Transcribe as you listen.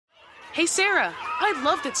Hey, Sarah, I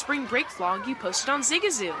love that spring break vlog you posted on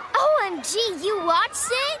Zigazoo. OMG, you watched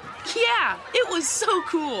it? Yeah, it was so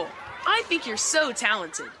cool. I think you're so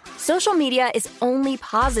talented. Social media is only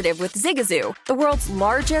positive with Zigazoo, the world's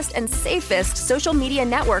largest and safest social media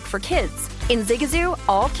network for kids. In Zigazoo,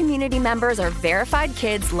 all community members are verified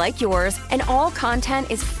kids like yours, and all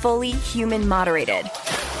content is fully human moderated.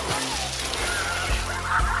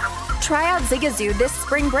 Try out Zigazoo this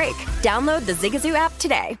spring break. Download the Zigazoo app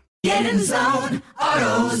today. Get in zone,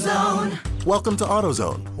 AutoZone. Welcome to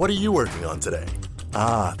AutoZone. What are you working on today?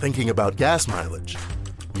 Thinking about gas mileage.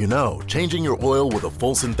 You know, changing your oil with a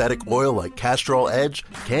full synthetic oil like Castrol Edge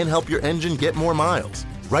can help your engine get more miles.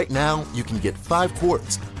 Right now, you can get 5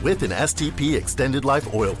 quarts with an STP Extended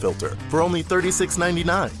Life Oil Filter for only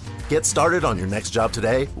 $36.99. Get started on your next job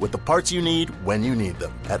today with the parts you need when you need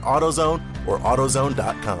them at AutoZone or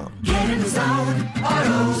AutoZone.com. Get in zone,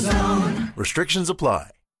 AutoZone. Restrictions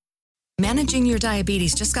apply. Managing your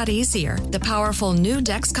diabetes just got easier. The powerful new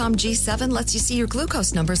Dexcom G7 lets you see your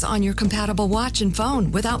glucose numbers on your compatible watch and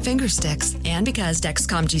phone without finger sticks. And because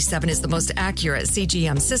Dexcom G7 is the most accurate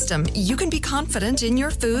CGM system, you can be confident in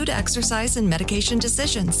your food, exercise, and medication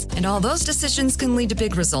decisions. And all those decisions can lead to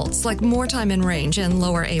big results like more time in range and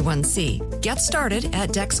lower A1C. Get started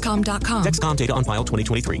at Dexcom.com. Dexcom data on file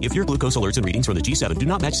 2023. If your glucose alerts and readings from the G7 do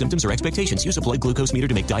not match symptoms or expectations, use a blood glucose meter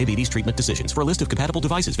to make diabetes treatment decisions. For a list of compatible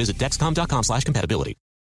devices, visit Dexcom.com/compatibility.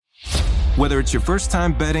 Whether it's your first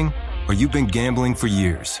time betting or you've been gambling for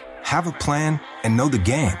years, have a plan and know the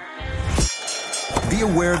game. Be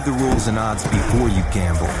aware of the rules and odds before you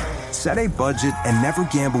gamble. Set a budget and never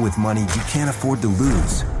gamble with money you can't afford to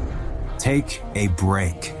lose. Take a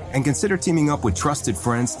break and consider teaming up with trusted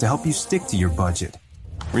friends to help you stick to your budget.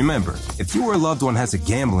 Remember, if you or a loved one has a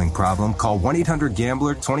gambling problem, call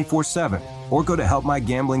 1-800-GAMBLER 24/7 or go to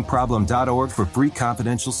helpmygamblingproblem.org for free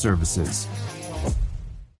confidential services.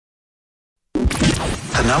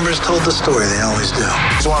 The numbers told the story, they always do.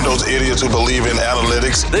 He's one of those idiots who believe in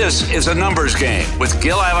analytics. This is a numbers game with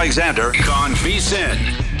Gil Alexander on VSiN.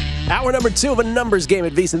 Hour number 2 of a numbers game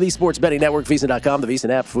at VSiN, the Sports Betting Network, VSiN.com, the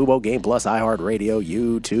VSiN app, Fubo, Game Plus, iHeartRadio,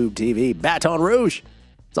 YouTube TV, Baton Rouge.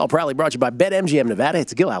 It's all proudly brought to you by BetMGM Nevada.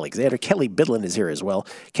 It's Gil Alexander. Kelly Bidlin is here as well.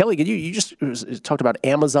 Kelly, you just talked about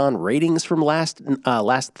Amazon ratings from last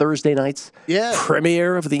Thursday night's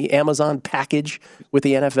premiere of the Amazon package with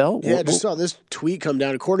the NFL. Yeah, I just saw this tweet come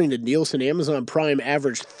down. According to Nielsen, Amazon Prime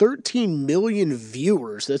averaged 13 million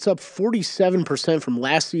viewers. That's up 47% from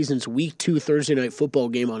last season's Week 2 Thursday Night Football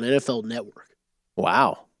game on NFL Network.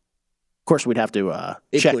 Wow. Of course, we'd have to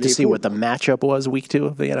check to see what the matchup was Week 2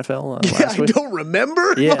 of the NFL last week. I don't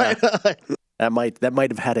remember. Yeah, that might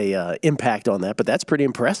have had a impact on that, but that's pretty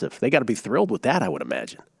impressive. They got to be thrilled with that, I would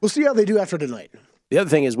imagine. We'll see how they do after tonight. The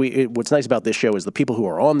other thing is, what's nice about this show is the people who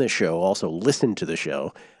are on this show also listen to the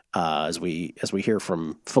show. As we hear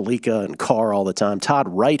from Felica and Carr all the time. Todd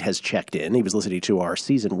Wright has checked in. He was listening to our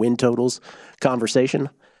season win totals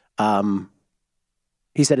conversation.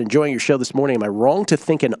 He said, enjoying your show this morning. Am I wrong to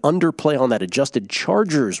think an underplay on that adjusted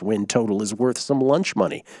Chargers win total is worth some lunch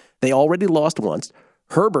money? They already lost once.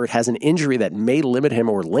 Herbert has an injury that may limit him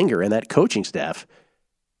or linger, and that coaching staff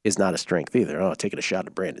is not a strength either. Oh, taking a shot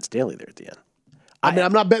at Brandon Staley there at the end. I mean,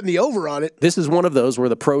 I'm not betting the over on it. This is one of those where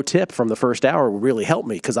the pro tip from the first hour will really help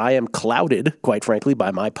me because I am clouded, quite frankly,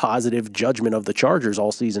 by my positive judgment of the Chargers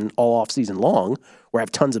all off season long, where I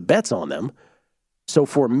have tons of bets on them. So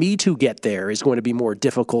for me to get there is going to be more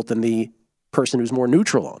difficult than the person who's more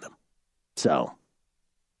neutral on them. So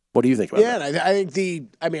what do you think about that? Yeah, I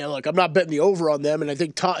think look, I'm not betting the over on them, and I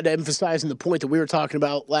think Todd emphasizing the point that we were talking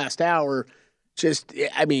about last hour.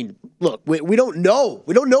 Look, we don't know.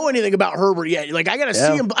 We don't know anything about Herbert yet. Like, I got to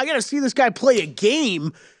see him. I got to see this guy play a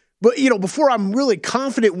game. But, before I'm really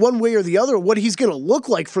confident one way or the other what he's going to look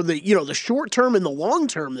like for the short term and the long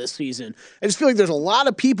term this season. I just feel like there's a lot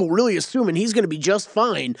of people really assuming he's going to be just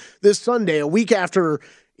fine this Sunday, a week after,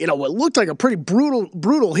 what looked like a pretty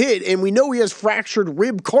brutal hit. And we know he has fractured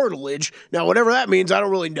rib cartilage. Now, whatever that means, I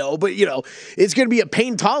don't really know. But, it's going to be a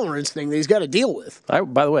pain tolerance thing that he's got to deal with.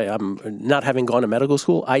 By the way, I'm not having gone to medical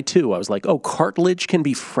school. I was like, cartilage can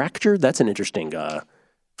be fractured? That's an interesting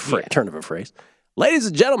turn of a phrase. Ladies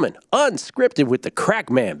and gentlemen, unscripted with the crack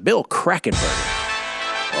man, Bill Krackomberger.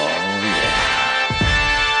 Oh, yeah.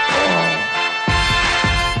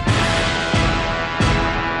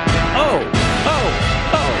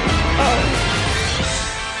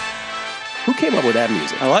 Who came up with that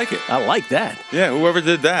music? I like it. I like that. Yeah, whoever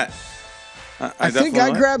did that. I think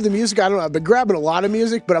I grabbed the music. I don't know. I've been grabbing a lot of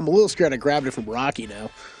music, but I'm a little scared I grabbed it from Rocky now.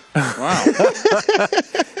 Wow.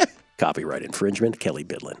 Copyright infringement, Kelly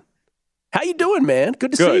Bidlin. How you doing, man?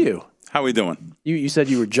 Good to see you. How we doing? You said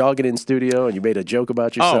you were jogging in studio and you made a joke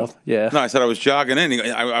about yourself. Yeah. No, I said I was jogging in.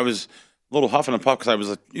 I was a little huffing and puffing because I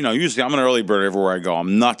was, usually I'm an early bird everywhere I go.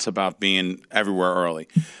 I'm nuts about being everywhere early.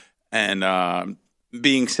 And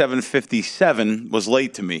being 7:57 was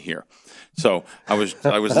late to me here. So I was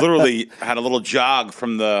literally had a little jog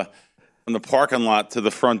from the parking lot to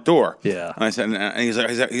the front door. Yeah. And I said, and he's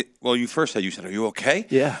like, well, you said, are you okay?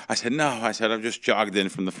 Yeah. I said, no. I said, I've just jogged in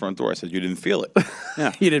from the front door. I said, you didn't feel it.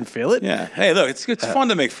 Yeah. You didn't feel it? Yeah. Hey, look, it's fun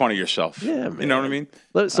to make fun of yourself. Yeah, man. You know what I mean?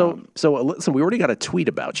 So listen, we already got a tweet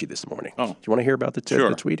about you this morning. Oh. Do you want to hear about the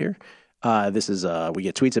tweet here? This is, we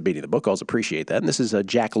get tweets at Beating the Book. Always appreciate that. And this is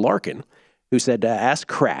Jack Larkin, who said, ask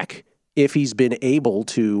Crack if he's been able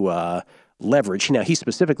to leverage. Now, he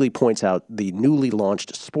specifically points out the newly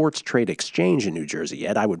launched Sports Trade Exchange in New Jersey.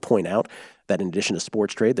 Ed, I would point out that in addition to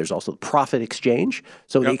Sports Trade, there's also the Profit Exchange.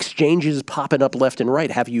 So the exchanges popping up left and right.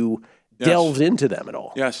 Have you delved into them at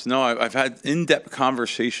all? Yes. No, I've had in-depth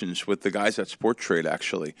conversations with the guys at Sports Trade,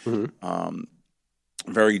 actually. Mm-hmm.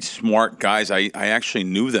 Very smart guys. I actually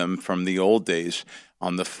knew them from the old days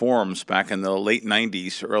on the forums back in the late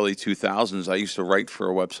 90s, early 2000s. I used to write for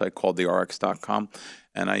a website called therx.com.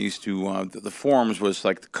 And I used to, the forums was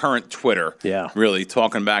like the current Twitter. Yeah. Really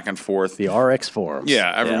talking back and forth. The RX forums.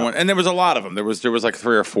 Yeah, everyone. Yeah. And there was a lot of them. There was like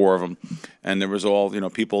 3 or 4 of them. And there was all,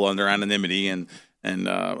 people under anonymity and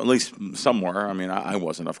at least somewhere. I mean, I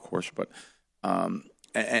wasn't, of course. But,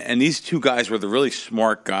 and these 2 guys were the really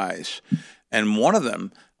smart guys. And one of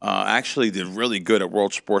them actually did really good at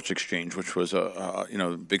World Sports Exchange, which was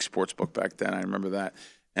a big sports book back then. I remember that.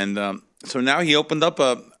 And so now he opened up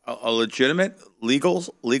a legitimate,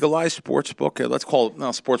 legalized sports book. Let's call it,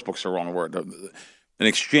 no, sports book's the wrong word. An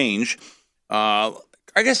exchange. I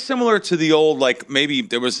guess similar to the old, like maybe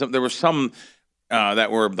there was some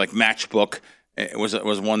that were like Matchbook. It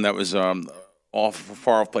was one that was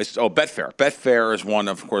far off places. Oh, Betfair. Betfair is one,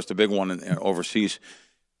 of course, the big one overseas.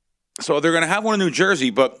 So they're going to have one in New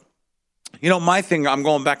Jersey, but my thing, I'm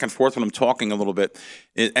going back and forth when I'm talking a little bit.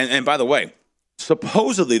 And by the way,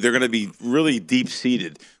 supposedly they're going to be really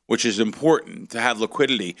deep-seated, which is important to have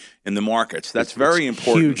liquidity in the markets. That's very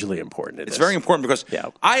important. Hugely important. It's very important because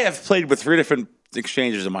I have played with 3 different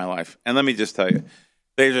exchanges in my life. And let me just tell you,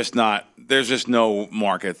 there's just no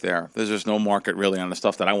market there. There's just no market really on the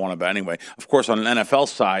stuff that I want to bet anyway. Of course, on an NFL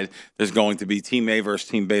side, there's going to be Team A versus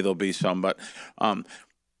Team B. There'll be some. But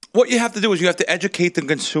what you have to do is you have to educate the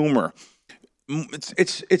consumer.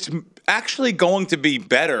 It's actually going to be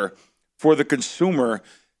better for the consumer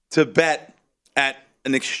to bet at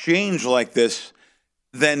an exchange like this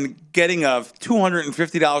than getting a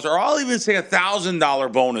 $250 or I'll even say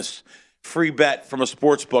 $1,000 bonus free bet from a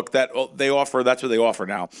sports book that they offer. That's what they offer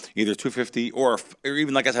now, either $250 or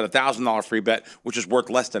even, like I said, $1,000 free bet, which is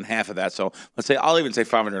worth less than half of that. So let's say I'll even say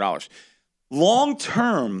 $500. Long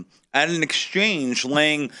term, at an exchange,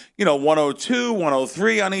 laying 102,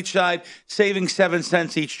 103 on each side, saving 7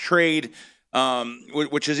 cents each trade,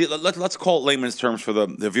 which is let's call it layman's terms for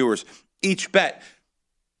the viewers. Each bet,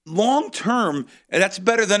 long term, that's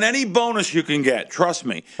better than any bonus you can get. Trust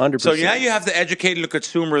me. 100%. So now you have to educate the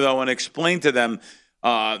consumer though and explain to them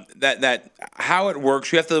that how it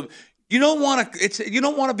works. You have to. You don't want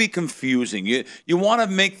to be confusing. You want to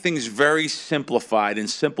make things very simplified and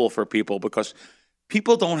simple for people because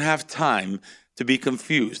people don't have time to be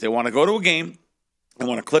confused. They want to go to a game, they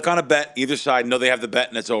want to click on a bet, either side, know they have the bet,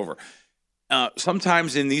 and it's over.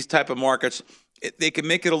 Sometimes in these type of markets, they can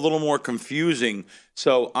make it a little more confusing.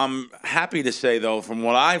 So I'm happy to say, though, from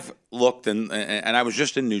what I've looked, and I was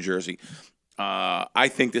just in New Jersey, I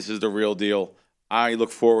think this is the real deal. I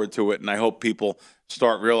look forward to it, and I hope people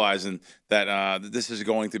start realizing that this is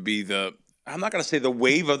going to be I'm not going to say the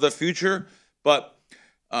wave of the future, but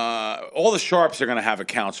all the sharps are going to have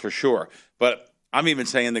accounts for sure. But I'm even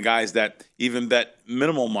saying the guys that even bet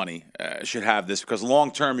minimal money should have this because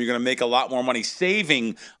long term you're going to make a lot more money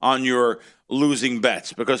saving on your losing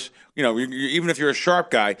bets because even if you're a sharp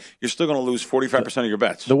guy, you're still going to lose 45% of your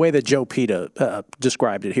bets. The way that Joe Pita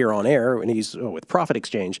described it here on air, and he's with Profit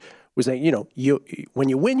Exchange, was that when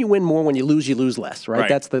you win more. When you lose less. Right?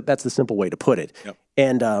 That's the simple way to put it. Yep.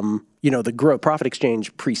 And the Profit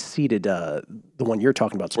Exchange preceded the one you're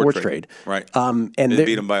talking about, Sports Trade. Right. And they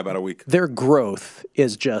beat them by about a week. Their growth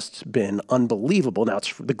has just been unbelievable. Now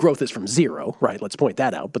the growth is from zero, right? Let's point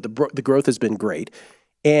that out. But the growth has been great,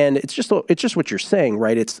 and it's just what you're saying,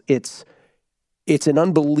 right? It's an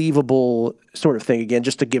unbelievable sort of thing. Again,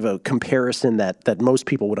 just to give a comparison that most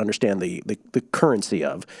people would understand the currency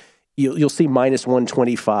of. You'll see minus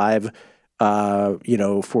 125,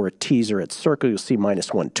 for a teaser at Circle. You'll see minus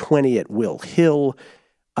 120 at Will Hill.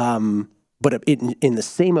 but in the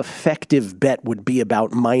same effective bet would be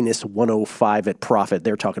about minus 105 at profit.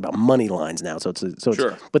 They're talking about money lines now, so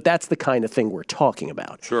Sure. But that's the kind of thing we're talking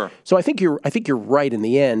about. Sure. So I think you're right in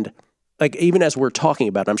the end. Like, even as we're talking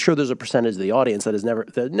about it, I'm sure there's a percentage of the audience that has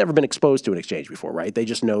never been exposed to an exchange before, right? They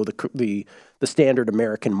just know the standard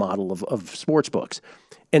American model of sports books,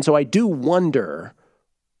 and so I do wonder,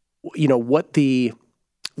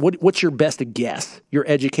 what's your best guess, your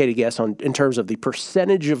educated guess in terms of the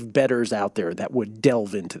percentage of bettors out there that would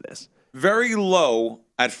delve into this? Very low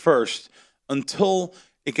at first until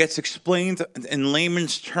it gets explained in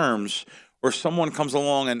layman's terms, where someone comes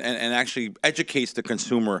along and actually educates the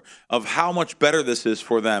consumer of how much better this is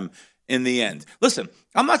for them in the end. Listen,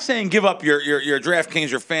 I'm not saying give up your DraftKings,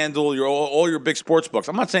 your FanDuel, all your big sports books.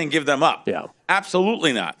 I'm not saying give them up. Yeah.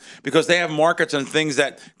 Absolutely not, because they have markets and things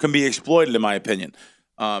that can be exploited, in my opinion.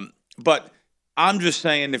 But I'm just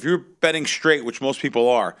saying, if you're betting straight, which most people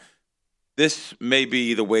are, this may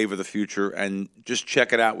be the wave of the future, and just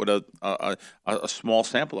check it out with a small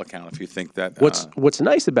sample account if you think that. What's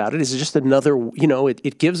nice about it is just another,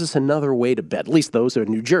 it gives us another way to bet. At least those are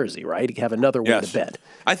in New Jersey, right? You have another way to bet.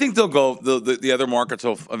 I think they'll go. The other markets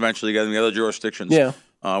will eventually get them. The other jurisdictions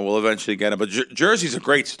will eventually get them. But Jersey's a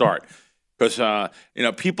great start. Because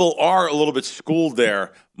people are a little bit schooled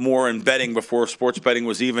there more in betting before sports betting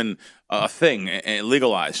was even a thing and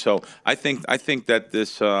legalized. So I think that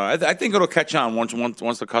this I think it'll catch on once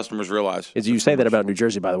the customers realize. As you say that about New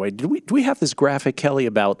Jersey, by the way, do we have this graphic, Kelly,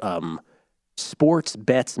 about sports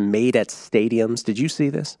bets made at stadiums? Did you see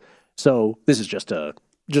this? So this is just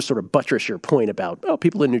sort of buttress your point about,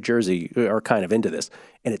 people in New Jersey are kind of into this,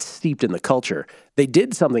 and it's steeped in the culture. They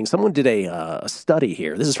did something. Someone did a study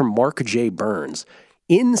here. This is from Mark J. Burns.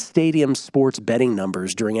 In-stadium sports betting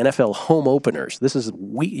numbers during NFL home openers. This is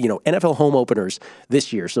NFL home openers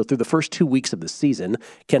this year. So through the first 2 weeks of the season,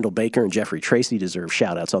 Kendall Baker and Jeffrey Tracy deserve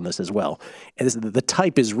shout-outs on this as well. And the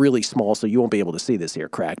type is really small, so you won't be able to see this here,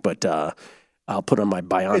 Crack, but I'll put on my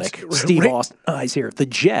bionic Steve Austin eyes here. The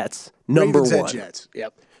Jets, number Ravens one. and Jets.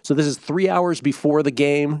 Yep. So this is 3 hours before the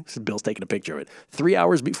game. Bill's taking a picture of it. 3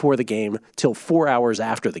 hours before the game till 4 hours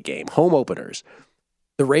after the game. Home openers.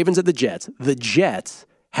 The Ravens and the Jets. The Jets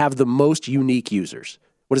have the most unique users.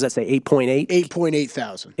 What does that say? 8.8? 8.8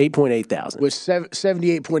 thousand. 8.8 thousand. With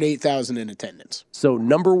 78.8 thousand in attendance. So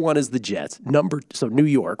number one is the Jets. So New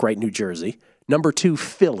York, right? New Jersey. Number two,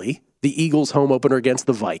 Philly. The Eagles home opener against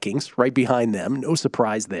the Vikings. Right behind them. No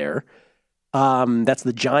surprise there. That's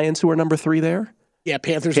the Giants who are number three there. Yeah,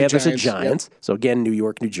 Panthers and Giants. Yep. So again, New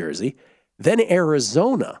York, New Jersey. Then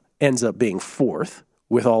Arizona ends up being fourth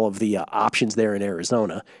with all of the options there in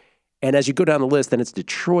Arizona. And as you go down the list, then it's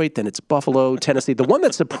Detroit, then it's Buffalo, Tennessee. The one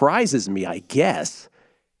that surprises me, I guess,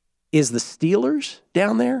 is the Steelers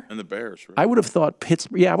down there. And the Bears, right? I would have thought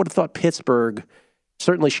Pittsburgh,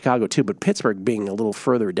 certainly Chicago too, but Pittsburgh being a little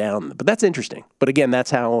further down. But that's interesting. But again,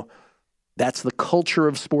 that's the culture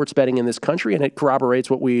of sports betting in this country, and it corroborates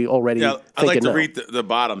what we already think. I'd like and to know. read the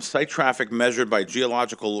bottom. Site traffic measured by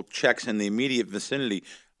geological checks in the immediate vicinity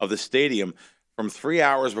of the stadium from 3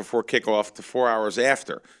 hours before kickoff to 4 hours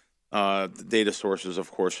after. Data sources, of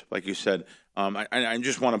course, like you said. I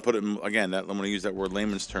just want to put it, again, I'm going to use that word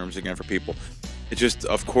layman's terms again for people. It's just,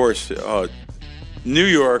 of course, New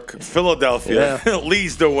York, Philadelphia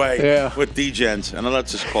leads the way with D-Gens, and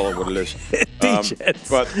let's just call it what it is. D-Gens.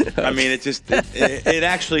 But, I mean, it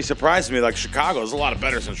actually surprised me. Like, there's a lot of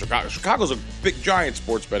bettors in Chicago. Chicago's a big, giant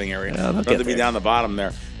sports betting area. Not to be down the bottom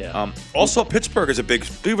there. Yeah. Also, Pittsburgh is a big,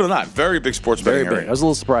 believe it or not, very big sports betting area. I was a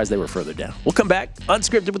little surprised they were further down. We'll come back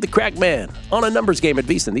unscripted with the Crack Man on a numbers game at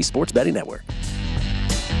VSiN, the Sports Betting Network.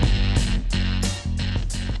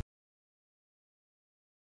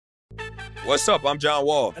 What's up? I'm John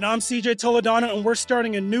Wall. And I'm CJ Toledano, and we're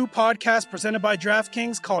starting a new podcast presented by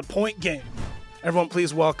DraftKings called Point Game. Everyone,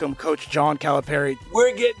 please welcome Coach John Calipari.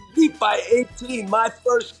 We're getting beat by 18. My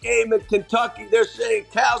first game in Kentucky, they're saying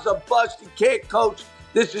Cal's a bust. He can't coach.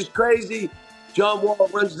 This is crazy. John Wall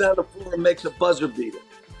runs down the floor and makes a buzzer beater.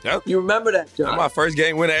 Yep. You remember that, John? That's my first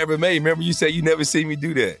game winner I ever made. Remember you said you never see me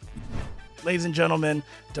do that. Ladies and gentlemen,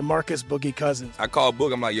 DeMarcus Boogie Cousins. I called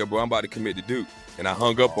Boog. I'm like, yo, bro, I'm about to commit to Duke. And I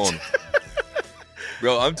hung up on him.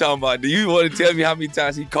 Bro, I'm talking about, do you want to tell me how many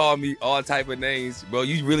times he called me all type of names? Bro,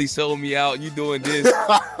 you really sold me out. You doing this.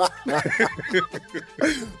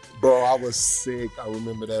 Bro, I was sick. I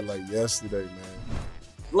remember that like yesterday, man.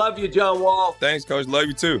 Love you, John Wall. Thanks, Coach. Love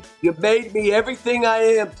you, too. You made me everything I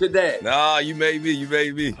am today. Nah, you made me. You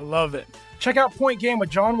made me. I love it. Check out Point Game with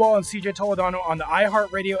John Wall and CJ Toledano on the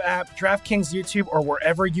iHeartRadio app, DraftKings YouTube, or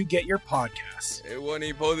wherever you get your podcasts. It wasn't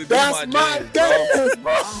even supposed to be That's my day,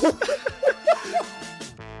 bro.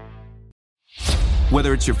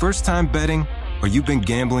 Whether it's your first time betting or you've been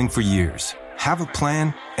gambling for years, have a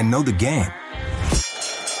plan and know the game.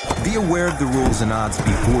 Be aware of the rules and odds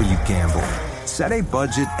before you gamble. Set a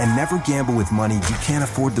budget and never gamble with money you can't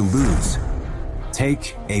afford to lose.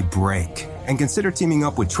 Take a break and consider teaming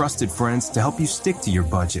up with trusted friends to help you stick to your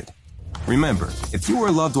budget. Remember, if you or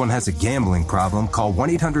a loved one has a gambling problem, call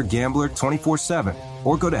 1-800-GAMBLER 24/7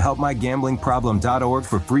 or go to helpmygamblingproblem.org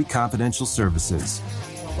for free confidential services.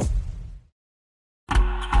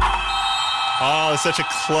 Oh, such a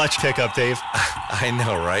clutch pickup, Dave. I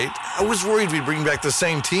know, right? I was worried we'd bring back the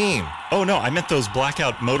same team. Oh, no, I meant those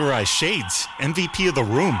blackout motorized shades. MVP of the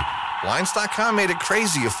room. Blinds.com made it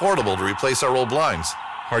crazy affordable to replace our old blinds.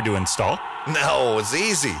 Hard to install? No, it's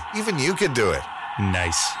easy. Even you could do it.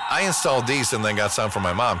 Nice. I installed these and then got some for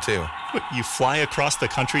my mom, too. What, you fly across the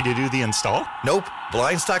country to do the install? Nope.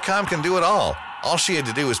 Blinds.com can do it all. All she had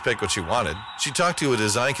to do was pick what she wanted. She talked to a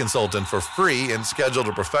design consultant for free and scheduled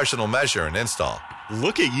a professional measure and install.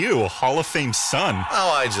 Look at you, Hall of Fame son. Oh,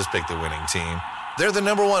 I just picked the winning team. They're the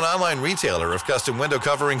 #1 online retailer of custom window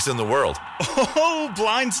coverings in the world. Oh,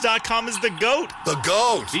 Blinds.com is the GOAT. The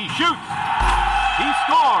GOAT. He shoots. He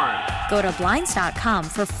scores. Go to Blinds.com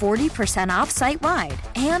for 40% off site-wide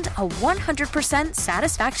and a 100%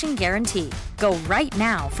 satisfaction guarantee. Go right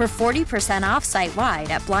now for 40% off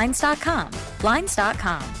site-wide at Blinds.com.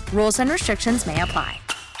 Blinds.com. Rules and restrictions may apply.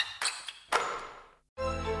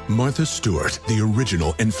 Martha Stewart, the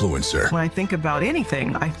original influencer. When I think about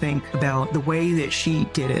anything, I think about the way that she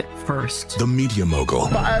did it first. The media mogul.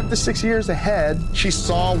 5 to 6 years ahead, she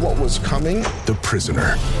saw what was coming. The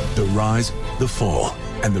prisoner. The rise, the fall,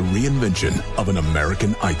 and the reinvention of an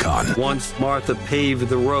American icon. Once Martha paved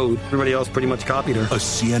the road, everybody else pretty much copied her. A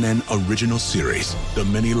CNN original series, The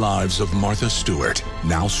Many Lives of Martha Stewart,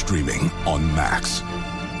 now streaming on Max.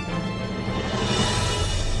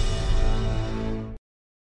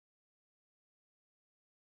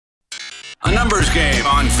 A numbers game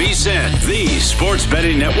on VSiN, the sports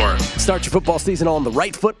betting network. Start your football season on the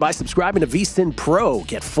right foot by subscribing to VSiN Pro.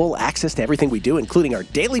 Get full access to everything we do, including our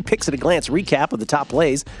daily picks at a glance recap of the top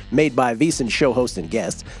plays made by VSiN show hosts and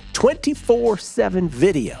guests, 24/7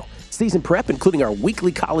 video, season prep, including our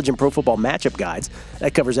weekly college and pro football matchup guides.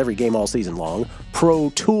 That covers every game all season long. Pro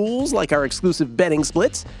tools like our exclusive betting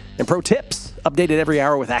splits, and pro tips, updated every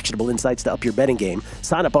hour with actionable insights to up your betting game.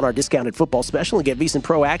 Sign up on our discounted football special and get VSiN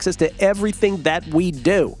Pro access to everything that we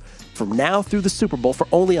do from now through the Super Bowl for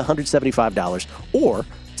only $175, or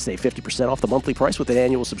save 50% off the monthly price with an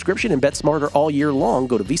annual subscription and bet smarter all year long.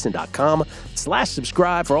 Go to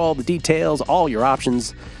VSiN.com/subscribe for all the details, all your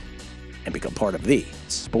options, and become part of the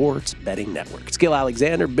Sports Betting Network. It's Gil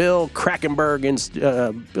Alexander, Bill Krackomberger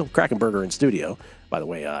in studio. By the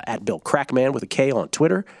way, at Bill Crackman with a K on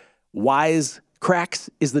Twitter. Wise Cracks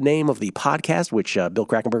is the name of the podcast, which Bill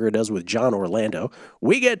Krackomberger does with John Orlando.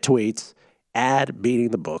 We get tweets,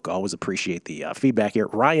 beating the book. Always appreciate the feedback here.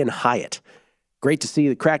 Ryan Hyatt. Great to see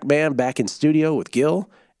the Crackman back in studio with Gil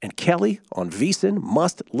and Kelly on VSiN.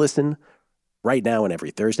 Must listen right now and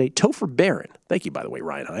every Thursday. Topher Barron. Thank you, by the way,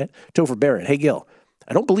 Ryan Hyatt. Topher Barron. Hey, Gil.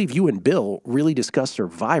 I don't believe you and Bill really discussed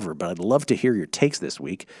Survivor, but I'd love to hear your takes this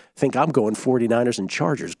week. Think I'm going 49ers and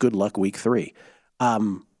Chargers. Good luck week 3.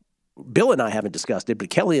 Bill and I haven't discussed it, but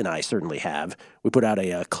Kelly and I certainly have. We put out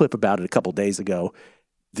a clip about it a couple days ago.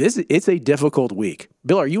 It's a difficult week.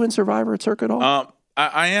 Bill, are you in Survivor at Circuit Hall?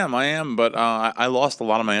 I am, but I lost a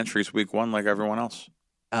lot of my entries week 1 like everyone else.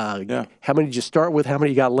 Yeah. How many did you start with? How many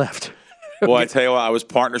you got left? Well, I tell you what, I was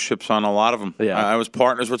partnerships on a lot of them. Yeah. I was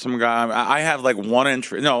partners with some guy. I have like one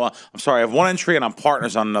entry. No, I'm sorry. I have one entry and I'm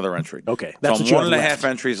partners on another entry. Okay. That's so 1.5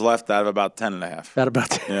 entries left out of about 10.5. Out of about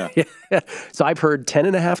 10. Yeah. So I've heard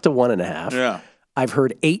 10.5 to 1.5. Yeah. I've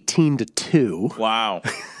heard 18 to 2. Wow.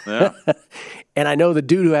 Yeah. And I know the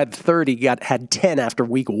dude who had 30 had 10 after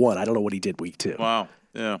week 1. I don't know what he did week 2. Wow.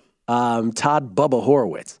 Yeah. Todd Bubba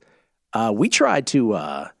Horowitz. We tried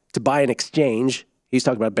to buy an exchange. He's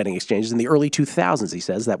talking about betting exchanges in the early 2000s, he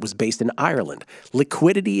says. That was based in Ireland.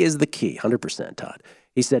 Liquidity is the key, 100%, Todd.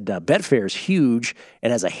 He said Betfair is huge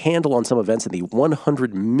and has a handle on some events in the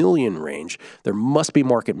 100 million range. There must be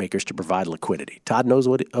market makers to provide liquidity. Todd knows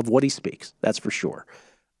of what he speaks, that's for sure.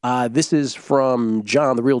 This is from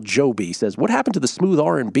John, the real Joe B. He says, what happened to the smooth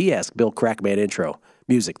R&B-esque Bill Crackman intro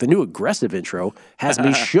music? The new aggressive intro has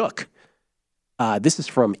me shook. This is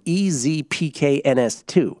from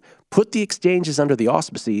EZPKNS2. Put the exchanges under the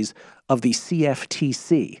auspices of the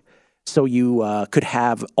CFTC so you could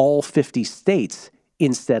have all 50 states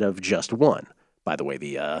instead of just one. By the way,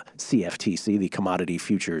 the CFTC, the Commodity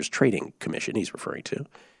Futures Trading Commission, he's referring to.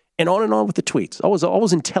 And on with the tweets.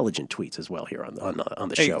 Always intelligent tweets as well here on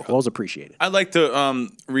the show. Always appreciated. I'd like to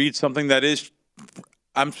read something that is,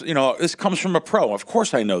 this comes from a pro. Of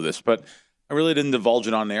course I know this, but I really didn't divulge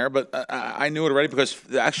it on there. But I knew it already because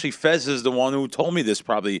actually Fez is the one who told me this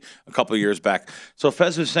probably a couple of years back. So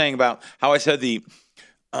Fez was saying about how I said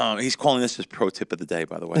he's calling this his pro tip of the day,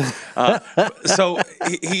 by the way. So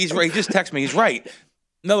he's right. He just texted me. He's right.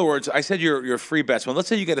 In other words, I said your free bets. Well, let's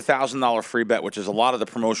say you get a $1,000 free bet, which is a lot of the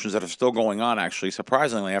promotions that are still going on, actually,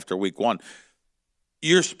 surprisingly, after week one.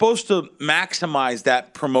 You're supposed to maximize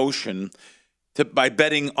that promotion by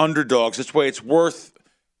betting underdogs. This way it's worth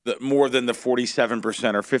more than the 47%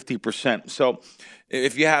 or 50%. So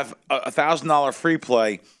if you have a $1,000 free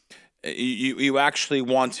play, you actually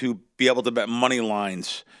want to be able to bet money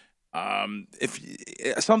lines.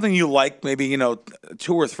 If something you like, maybe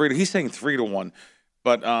 2 or 3. He's saying 3 to 1.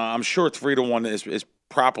 But I'm sure 3 to 1 is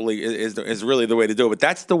really the way to do it. But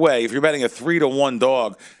that's the way. If you're betting a 3 to 1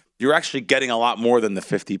 dog, you're actually getting a lot more than the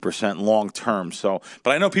 50% long term. So, but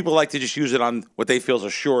I know people like to just use it on what they feel is a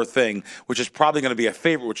sure thing, which is probably going to be a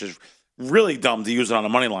favorite, which is really dumb to use it on a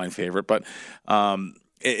money line favorite. But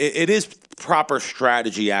it is proper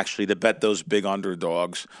strategy actually to bet those big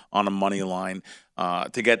underdogs on a money line.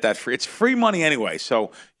 To get that free. It's free money anyway,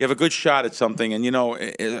 so you have a good shot at something. And,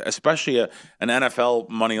 especially an NFL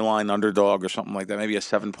money line underdog or something like that, maybe a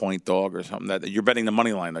 7-point dog or something, that you're betting the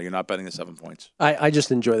money line, though. You're not betting the 7 points. I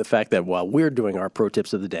just enjoy the fact that while we're doing our pro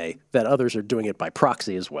tips of the day, that others are doing it by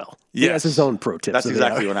proxy as well. Yes. He has his own pro tips. That's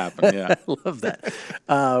exactly what happened, yeah. I love that.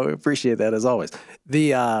 We appreciate that as always.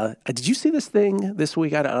 Did you see this thing this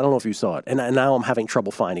week? I don't know if you saw it, and now I'm having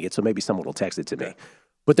trouble finding it, so maybe someone will text it to me.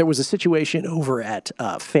 But there was a situation over at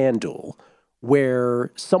FanDuel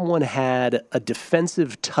where someone had a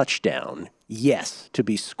defensive touchdown, to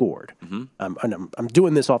be scored. Mm-hmm. I'm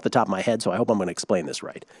doing this off the top of my head, so I hope I'm going to explain this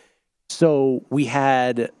right. So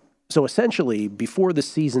essentially, before the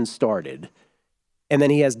season started, and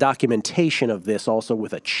then he has documentation of this also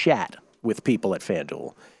with a chat with people at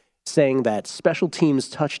FanDuel, saying that special teams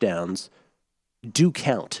touchdowns do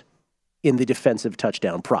count in the defensive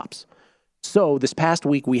touchdown props. So this past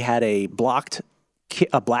week we had a blocked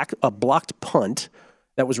punt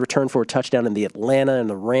that was returned for a touchdown in the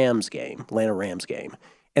Atlanta Rams game.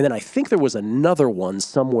 And then I think there was another one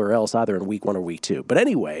somewhere else, either in week 1 or week 2. But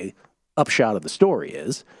anyway, upshot of the story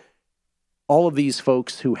is all of these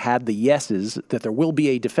folks who had the yeses that there will be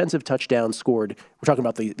a defensive touchdown scored. We're talking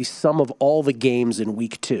about the sum of all the games in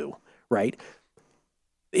week 2, right?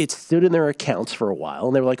 It stood in their accounts for a while,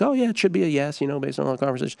 and they were like, oh, yeah, it should be a yes, based on all the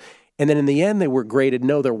conversation. And then in the end, they were graded,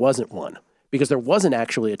 no, there wasn't one, because there wasn't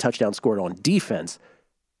actually a touchdown scored on defense,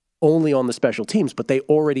 only on the special teams. But they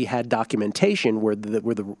already had documentation where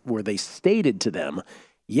they stated to them,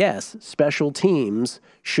 yes, special teams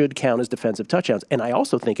should count as defensive touchdowns. And I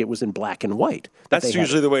also think it was in black and white. That's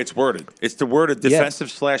usually the way it's worded. It's the worded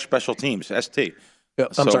defensive/special teams, ST.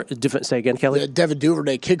 I'm sorry, say again, Kelly? Devin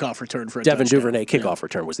Duvernay kickoff return for a Devin touchdown. Duvernay kickoff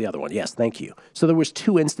return was the other one. Yes, thank you. So there was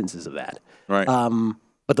 2 instances of that. Right.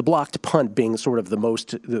 But the blocked punt being sort of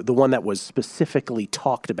the one that was specifically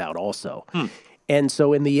talked about also. And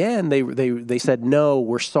so in the end, they said, no,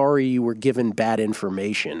 we're sorry you were given bad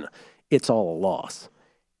information. It's all a loss.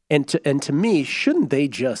 And to me, shouldn't they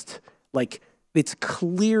just, it's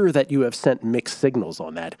clear that you have sent mixed signals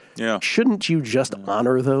on that. Yeah. Shouldn't you just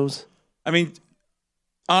honor those? I mean,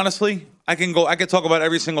 honestly, I can talk about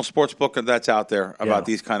every single sports book that's out there about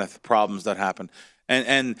these kind of problems that happen.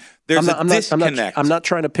 And there's a disconnect. I'm not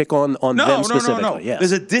trying to pick on them specifically. No. Yes.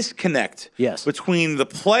 There's a disconnect between the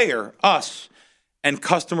player, us, and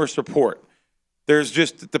customer support. There's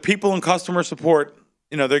just the people in customer support,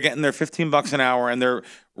 they're getting their $15 an hour, and they're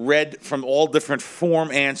read from all different form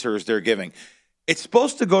answers they're giving. It's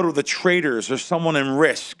supposed to go to the traders or someone in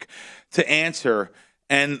risk to answer,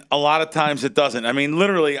 and a lot of times it doesn't. I mean,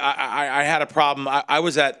 literally, I had a problem. I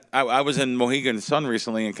was in Mohegan Sun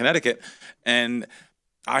recently in Connecticut, and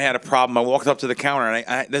I had a problem. I walked up to the counter,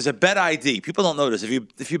 and there's a bet ID. People don't know this.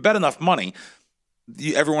 If you bet enough money,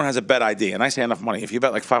 everyone has a bet ID. And I say enough money. If you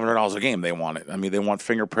bet like $500 a game, they want it. I mean, they want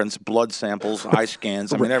fingerprints, blood samples, eye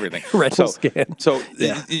scans. I mean, everything. Retinal scan. So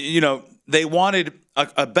they wanted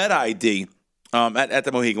a bet ID at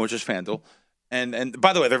the Mohegan, which is FanDuel. And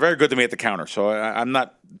by the way, they're very good to me at the counter, so I'm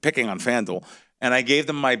not picking on FanDuel. And I gave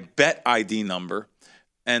them my bet ID number,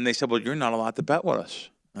 and they said, well, you're not allowed to bet with us.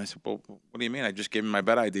 And I said, well, what do you mean? I just gave him my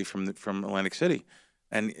bet ID from Atlantic City.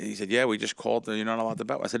 And he said, yeah, we just called. You're not allowed to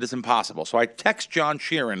bet. I said, it's impossible. So I text John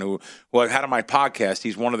Sheeran, who I've had on my podcast.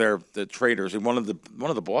 He's one of the traders, one of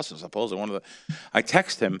the bosses, I suppose. I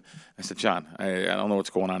text him. I said, John, I don't know what's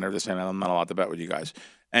going on there. They're saying I'm not allowed to bet with you guys.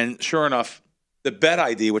 And sure enough, the bet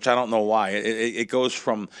ID, which I don't know why, it goes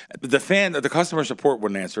from the customer support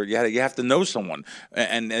wouldn't answer it. You have to know someone.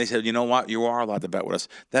 And they said, you know what? You are allowed to bet with us.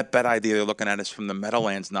 That bet ID they're looking at is from the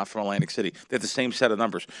Meadowlands, not from Atlantic City. They have the same set of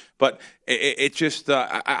numbers. But it just,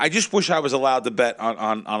 I just wish I was allowed to bet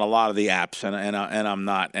on a lot of the apps, and I'm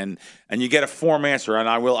not. And you get a form answer, and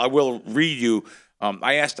I will read you.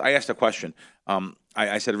 I asked a question.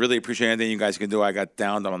 I said, really appreciate anything you guys can do. I got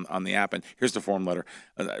downed on the app, and here's the form letter.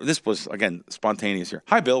 This was, again, spontaneous here.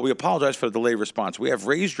 Hi, Bill. We apologize for the delayed response. We have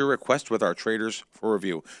raised your request with our traders for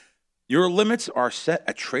review. Your limits are set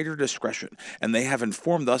at trader discretion, and they have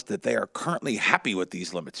informed us that they are currently happy with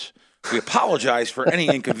these limits. We apologize for any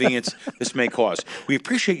inconvenience this may cause. We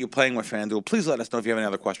appreciate you playing with FanDuel. Please let us know if you have any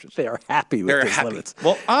other questions. They are happy with these limits.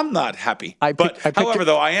 Well, I'm not happy. However,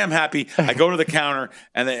 though, I am happy. I go to the counter,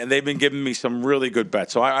 and they've been giving me some really good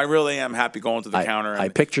bets. So I really am happy going to the counter. I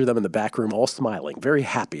picture them in the back room all smiling, very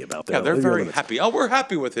happy about that. Yeah, they're very happy. Oh, we're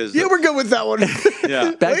happy with his. Yeah, we're good with that one. Yeah.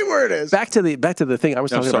 Wait where it is. Back to the thing I was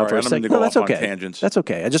talking about for a second. No, that's okay. Tangents. That's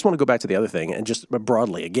okay. I just want to go back to the other thing, and just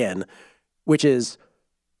broadly again, which is,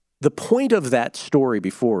 the point of that story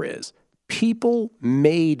before is people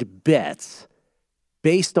made bets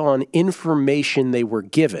based on information they were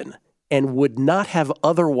given and would not have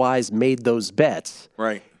otherwise made those bets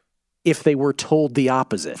if they were told the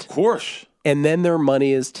opposite. Of course. And then their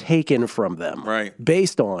money is taken from them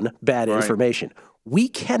based on bad information. We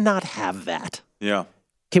cannot have that. Yeah.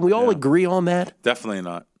 Can we all agree on that? Definitely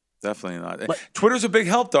not. Definitely not. Twitter's a big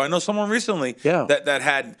help, though. I know someone recently that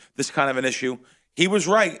had this kind of an issue. He was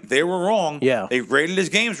right. They were wrong. Yeah. They graded his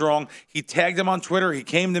games wrong. He tagged him on Twitter. He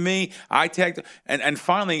came to me. I tagged him. And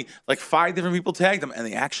finally, like 5 different people tagged him, and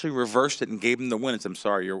they actually reversed it and gave him the win. It's, I'm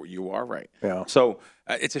sorry, you are right. Yeah. So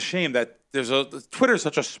it's a shame that Twitter is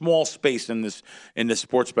such a small space in this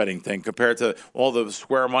sports betting thing compared to all the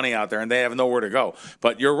square money out there, and they have nowhere to go.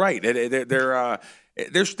 But you're right. There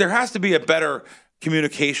has to be a better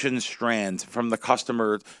communication strand from the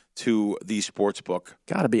customer to the sports book.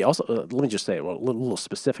 Got to be. Also, let me just say a little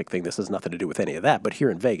specific thing. This has nothing to do with any of that, but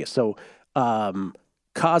here in Vegas. So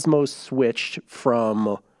Cosmos switched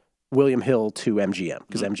from William Hill to MGM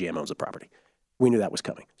because MGM owns the property. We knew that was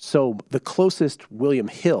coming. So the closest William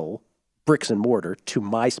Hill bricks and mortar to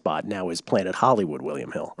my spot now is Planet Hollywood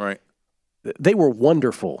William Hill. Right. They were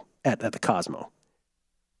wonderful at the Cosmo.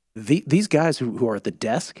 These guys who are at the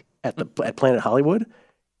desk at Planet Hollywood,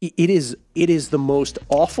 it is the most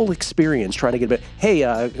awful experience trying to get a bet. Hey,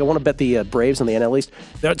 I want to bet the Braves on the NL East.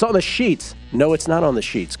 It's on the sheets. No, it's not on the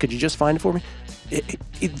sheets. Could you just find it for me?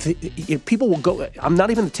 People will go. I'm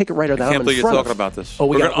not even the ticket writer that I'm in front of. I can't believe you're talking about this. Oh,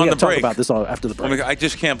 we got to talk about this after the break. I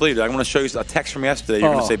just can't believe it. I want to show you a text from yesterday.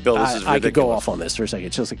 You're going to say, Bill, this is ridiculous. I could go off on this for a second.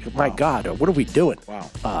 It's just like, my God, what are we doing?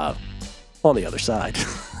 Wow. On the other side.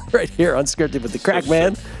 Right here, Unscripted with the Crack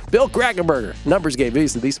Man, Bill Krackomberger. Numbers Game,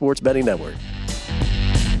 VSiN, the Sports Betting Network.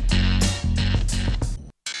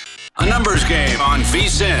 A numbers game on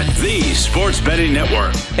VSiN, the Sports Betting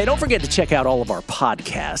Network. Hey, don't forget to check out all of our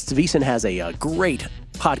podcasts. VSiN has a great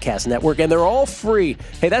podcast network, and they're all free.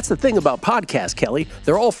 Hey, that's the thing about podcasts, Kelly.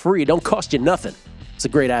 They're all free. Don't cost you nothing. It's a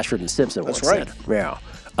great Ashford and Simpson once said. Yeah.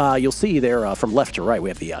 You'll see there from left to right, we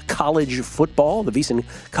have the college football, the VSiN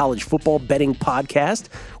College Football Betting Podcast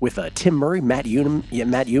with Tim Murray, Matt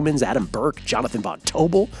Humans, Adam Burke, Jonathan Von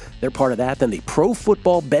Tobel. They're part of that. Then the Pro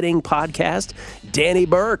Football Betting Podcast, Danny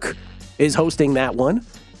Burke is hosting that one.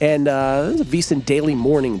 And the VSiN Daily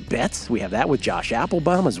Morning Bets. We have that with Josh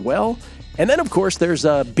Applebaum as well. And then, of course, there's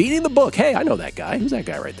Beating the Book. Hey, I know that guy. Who's that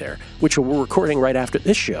guy right there? Which we're recording right after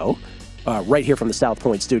this show. Right here from the South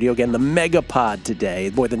Point studio. Again, the Megapod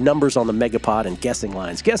today. Boy, the numbers on the Megapod and guessing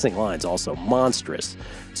lines. Guessing lines also monstrous.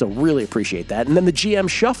 So really appreciate that. And then the GM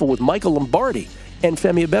Shuffle with Michael Lombardi and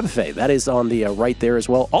Femi Abebefe. That is on the right there as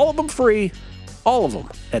well. All of them free. All of them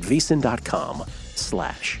at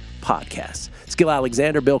VSiN.com/podcasts. It's Gil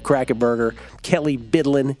Alexander, Bill Krackomberger, Kelly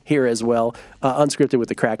Bidlin here as well. Unscripted with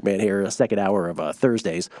the Crack Man here, a second hour of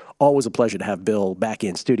Thursdays. Always a pleasure to have Bill back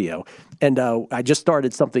in studio. And I just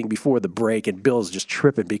started something before the break, and Bill's just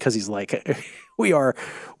tripping because he's like, we are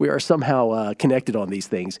somehow connected on these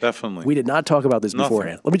things. Definitely. We did not talk about this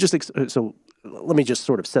beforehand. Let me just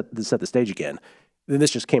sort of set the stage again. And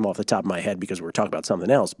this just came off the top of my head because we were talking about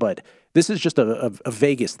something else. But this is just a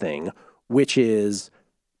Vegas thing, which is.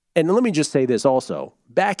 And let me just say this also.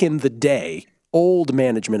 Back in the day, old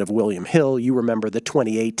management of William Hill, you remember the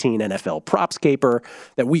 2018 NFL props caper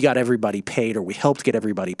that we got everybody paid, or we helped get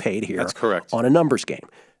everybody paid here. That's correct. On a numbers game.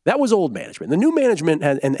 That was old management. The new management,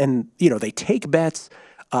 and they take bets,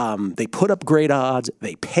 they put up great odds,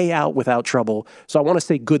 they pay out without trouble. So I want to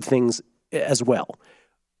say good things as well.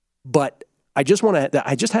 But I just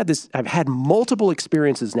had this, I've had multiple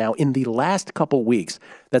experiences now in the last couple weeks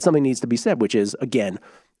that something needs to be said, which is, again,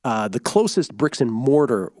 the closest bricks and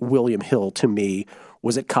mortar William Hill to me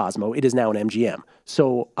was at Cosmo. It is now an MGM.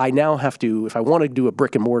 So I now have to, if I want to do a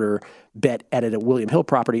brick and mortar bet at a William Hill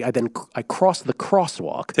property, I cross the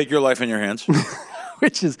crosswalk. Take your life in your hands.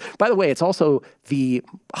 Which is, by the way, it's also the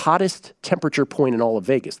hottest temperature point in all of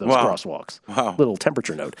Vegas, those crosswalks. Wow. Little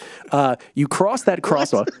temperature note. You cross that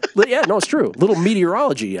crosswalk. Yeah, no, it's true. Little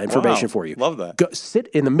meteorology information for you. Love that. Go, sit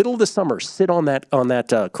in the middle of the summer, sit on that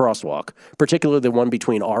crosswalk, particularly the one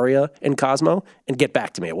between Aria and Cosmo, and get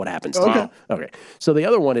back to me at what happens to you. Okay. So the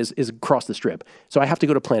other one is across the strip. So I have to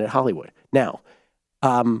go to Planet Hollywood. Now,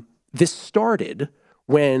 this started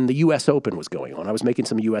when the U.S. Open was going on. I was making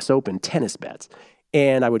some U.S. Open tennis bets.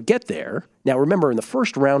 And I would get there. Now, remember, in the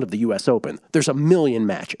first round of the U.S. Open, there's 1 million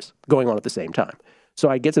matches going on at the same time. So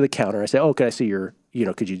I get to the counter. I say, "Oh, can I see your,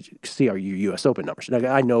 could you see your U.S. Open numbers?" Now,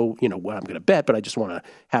 I know, what I'm going to bet, but I just want to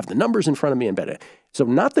have the numbers in front of me and bet it. So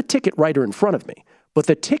not the ticket writer in front of me, but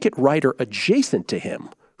the ticket writer adjacent to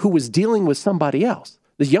him who was dealing with somebody else,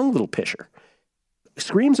 this young little pisher,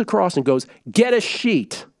 screams across and goes, "Get a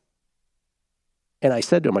sheet." And I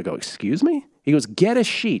said to him, I go, "Excuse me?" He goes, "Get a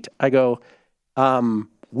sheet." I go,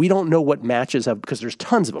 we don't know what matches have, because there's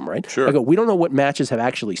tons of them, right? Sure. I go, we don't know what matches have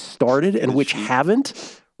actually started and which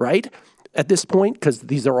haven't, right? At this point, because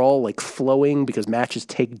these are all like flowing, because matches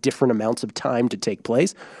take different amounts of time to take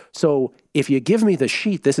place. So if you give me the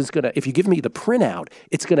sheet, if you give me the printout,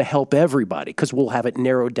 it's going to help everybody, because we'll have it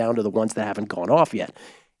narrowed down to the ones that haven't gone off yet.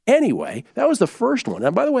 Anyway, that was the first one.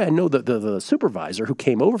 And by the way, I know the supervisor who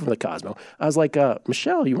came over from the Cosmo. I was like,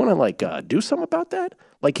 "Michelle, you want to do something about that?"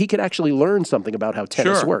 Like he could actually learn something about how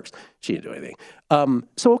tennis works. She didn't do anything.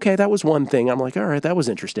 So okay, that was one thing. I'm like, all right, that was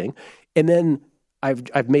interesting. And then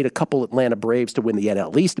I've made a couple Atlanta Braves to win the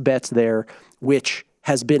NL East bets there, which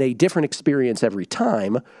has been a different experience every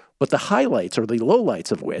time. But the highlights or the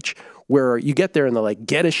lowlights of which, where you get there and they're like,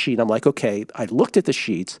 "Get a sheet." I'm like, okay, I looked at the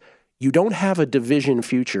sheets. You don't have a division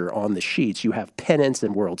future on the sheets. You have pennants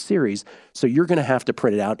and World Series. So you're going to have to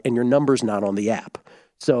print it out, and your number's not on the app.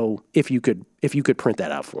 So if you could print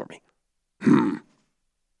that out for me.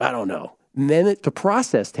 I don't know. And then the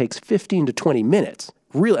process takes 15 to 20 minutes.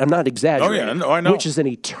 Really, I'm not exaggerating. Oh, yeah, I know. Which is an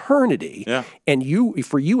eternity. Yeah. And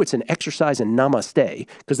for you, it's an exercise in namaste,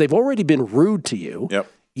 because they've already been rude to you.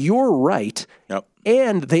 Yep. You're right. Yep.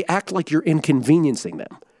 And they act like you're inconveniencing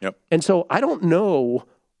them. Yep. And so I don't know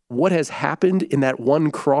what has happened in that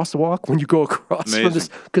one crosswalk when you go across from this,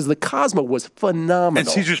 because the Cosmo was phenomenal. And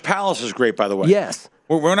Caesar's Palace is great, by the way. Yes.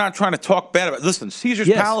 We're not trying to talk bad about it. Listen, Caesar's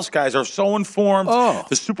Palace guys are so informed. Oh.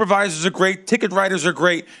 The supervisors are great. Ticket writers are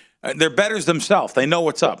great. They're bettors themselves. They know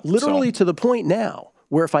what's up. Literally to the point now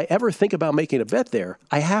where if I ever think about making a bet there,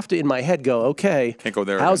 I have to in my head go, okay, can't go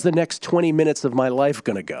there how's again. The next 20 minutes of my life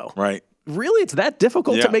going to go? Right. Really? It's that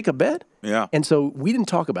difficult to make a bet? Yeah. And so we didn't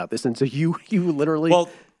talk about this. And so you literally... Well,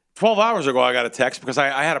 12 hours ago, I got a text because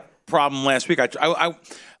I had a problem last week. I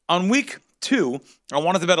on week 2, I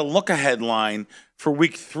wanted to bet a look-ahead line for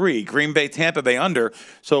week 3, Green Bay, Tampa Bay under.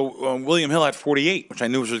 So William Hill had 48, which I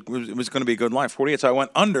knew was going to be a good line, 48. So I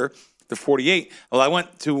went under the 48. Well, I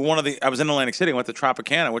went to I was in Atlantic City. I went to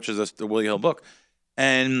Tropicana, which is the William Hill book.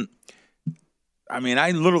 And, I mean,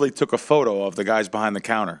 I literally took a photo of the guys behind the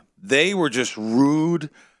counter. They were just rude.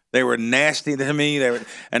 They were nasty to me. They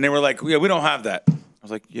were like, "Yeah, we don't have that." I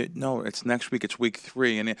was like, "Yeah, no, it's next week. It's week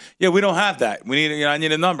 3." And yeah, we don't have that. We need, I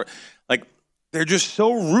need a number. Like, they're just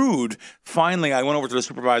so rude. Finally, I went over to the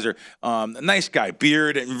supervisor, a nice guy,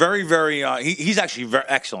 beard, and very, very. He's actually very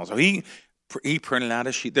excellent. So he printed out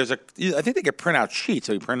a sheet. I think they could print out sheets.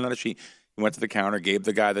 So he printed out a sheet. He went to the counter, gave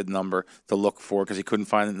the guy the number to look for because he couldn't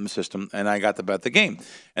find it in the system, and I got to bet the game.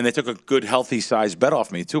 And they took a good, healthy size bet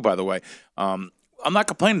off me too. By the way, I'm not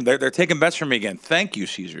complaining. They're taking bets from me again. Thank you,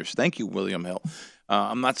 Caesars. Thank you, William Hill.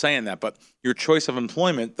 I'm not saying that, but your choice of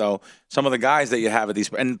employment, though, some of the guys that you have at these,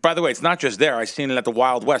 and by the way, it's not just there. I seen it at the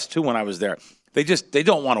Wild West too when I was there. They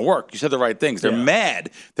don't want to work. You said the right things. They're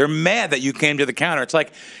mad. They're mad that you came to the counter.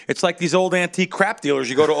 It's like these old antique crap dealers.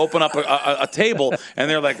 You go to open up a table, and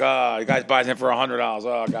they're like, "Oh, you guys buy it for $100.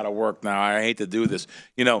 Oh, I got to work now. I hate to do this."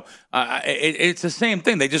 It's the same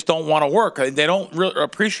thing. They just don't want to work. They don't really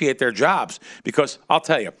appreciate their jobs because I'll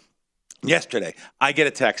tell you, yesterday I get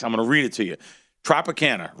a text. I'm going to read it to you.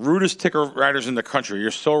 Tropicana, rudest ticker writers in the country. You're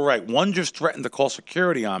so right. One just threatened to call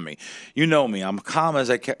security on me. You know me. I'm calm as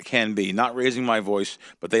I can be, not raising my voice,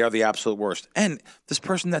 but they are the absolute worst. And this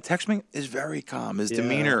person that texts me is very calm. His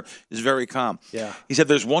demeanor is very calm. Yeah. He said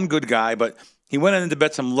there's one good guy, but he went in to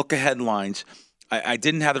bet some look-ahead lines. I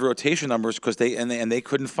didn't have the rotation numbers because they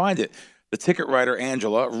couldn't find it. The ticket writer,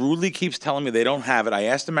 Angela, rudely keeps telling me they don't have it. I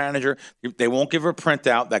asked the manager. They won't give her a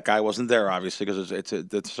printout. That guy wasn't there, obviously, because it's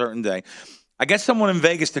a certain day. I get someone in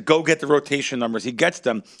Vegas to go get the rotation numbers. He gets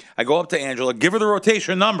them. I go up to Angela, give her the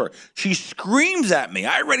rotation number. She screams at me.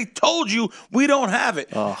 I already told you we don't have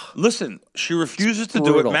it. Listen, she refuses to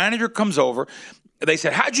do it. Manager comes over. They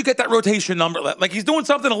said, how'd you get that rotation number? Like he's doing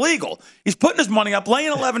something illegal. He's putting his money up,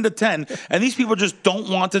 laying 11-10, and these people just don't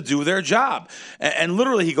want to do their job. And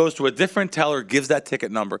literally he goes to a different teller, gives that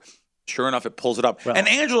ticket number. Sure enough, it pulls it up. Well, and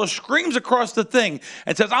Angela screams across the thing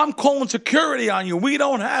and says, I'm calling security on you. We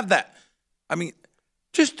don't have that. I mean,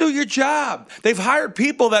 just do your job. They've hired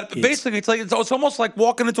people that basically it's almost like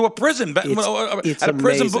walking into a prison with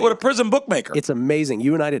a prison bookmaker. It's amazing.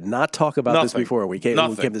 You and I did not talk about this before. We came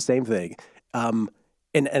the same thing.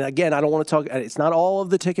 And again, I don't want to talk. It's not all of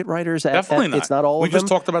the ticket writers. Definitely not. It's not all of them. We just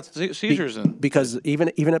talked about seizures. Because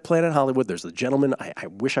even at Planet Hollywood, there's a gentleman, I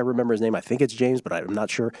wish I remember his name. I think it's James, but I'm not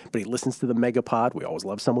sure. But he listens to the Megapod. We always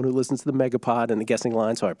love someone who listens to the Megapod and the guessing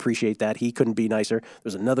line, so I appreciate that. He couldn't be nicer.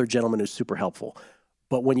 There's another gentleman who's super helpful.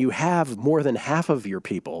 But when you have more than half of your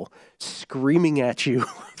people screaming at you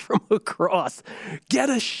from across, get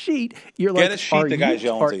a sheet. You're like, get a sheet. The guy's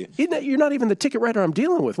yelling to you. You're not even the ticket writer I'm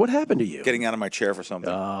dealing with. What happened to you? Getting out of my chair for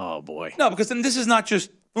something. Oh boy. No, because then this is not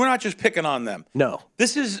just. We're not just picking on them. No.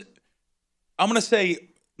 This is. I'm going to say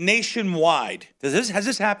nationwide. Has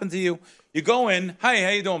this happened to you? You go in. Hi, how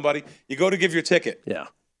you doing, buddy? You go to give your ticket. Yeah.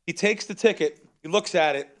 He takes the ticket. He looks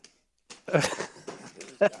at it. This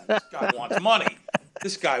guy wants money.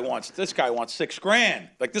 This guy wants $6,000.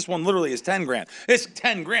 Like this one literally is $10,000. It's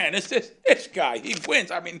 $10,000. It's this guy. He wins.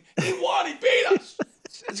 I mean, he won. He beat us.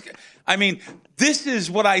 I mean, this is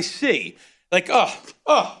what I see. Like,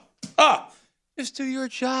 just do your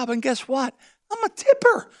job. And guess what? I'm a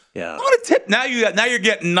tipper. Yeah. I'm gonna tip. Now you're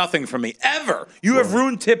getting nothing from me ever. You have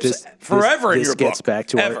ruined tips forever in your book.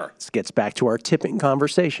 This gets back to our tipping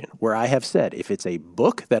conversation, where I have said if it's a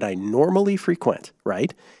book that I normally frequent,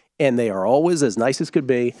 right? And they are always as nice as could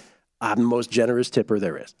be, I'm the most generous tipper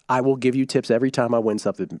there is. I will give you tips every time I win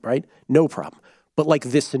something, right? No problem. But like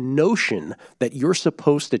this notion that you're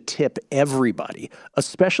supposed to tip everybody,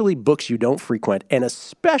 especially books you don't frequent, and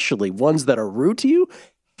especially ones that are rude to you,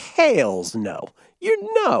 hails no.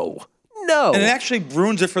 No. And it actually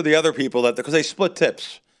ruins it for the other people because they split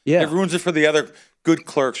tips. Yeah. It ruins it for the other good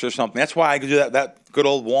clerks or something. That's why I could do that good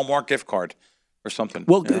old Walmart gift card or something.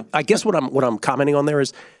 Well, I guess what I'm commenting on there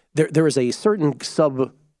is there is a certain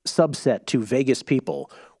subset to Vegas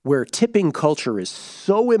people where tipping culture is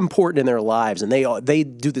so important in their lives, and they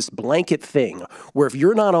do this blanket thing where if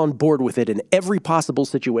you're not on board with it in every possible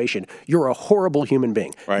situation, you're a horrible human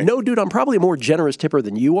being. Right. No, dude, I'm probably a more generous tipper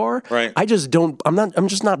than you are. Right. I'm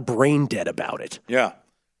just not brain dead about it. Yeah.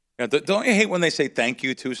 Don't you hate when they say thank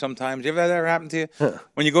you too sometimes? You ever that ever happen to you? Huh.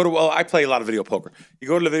 When you go to, I play a lot of video poker. You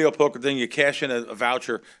go to the video poker thing, you cash in a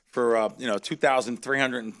voucher for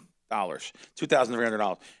 $2,300.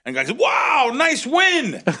 $2,300. And the guy says, wow, nice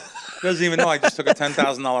win. Doesn't even know I just took a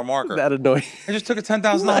 $10,000 marker. That annoying. I just took a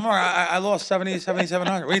 $10,000 marker. I lost $7,700.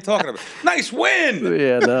 What are you talking about? Nice win.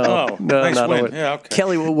 Yeah, no. Nice win. What. Yeah, okay.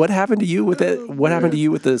 Kelly, what happened to you with that? What happened to you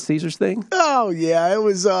with the Caesars thing? Oh yeah, it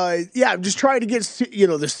was. I'm just trying to get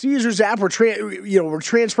the Caesars app. We're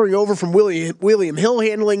transferring over from William Hill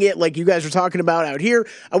handling it, like you guys were talking about out here.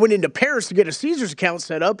 I went into Paris to get a Caesars account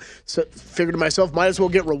set up. So figured to myself, might as well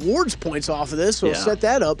get rewards points off of this. So I'll set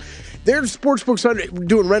that up. Their sportsbook's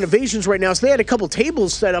doing renovations right now, so they had a couple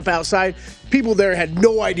tables set up outside. People there had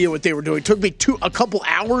no idea what they were doing. It took me a couple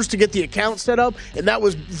hours to get the account set up, and that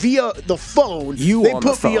was via the phone. They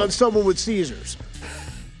put me on someone with Caesars.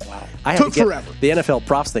 Wow. Took forever. The NFL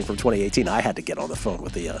props thing from 2018, I had to get on the phone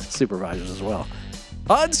with the supervisors as well.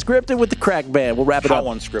 Unscripted with the Crack Band. We'll wrap it up.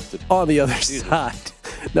 How unscripted? On the other side.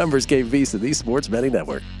 Numbers Game Visa, the Sports Betting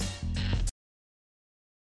Network.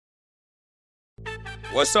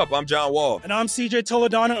 What's up? I'm John Wall. And I'm CJ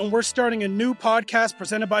Toledano, and we're starting a new podcast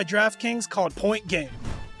presented by DraftKings called Point Game.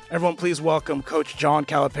 Everyone, please welcome Coach John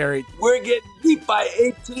Calipari. We're getting beat by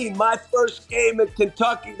 18. My first game in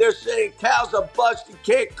Kentucky, they're saying Cal's a bust. He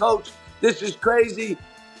can't coach. This is crazy.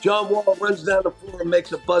 John Wall runs down the floor and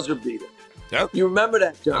makes a buzzer beater. Yep. You remember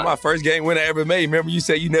that, John? That's my first game winner I ever made. Remember you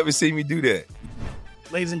said you never see me do that.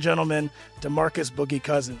 Ladies and gentlemen, DeMarcus Boogie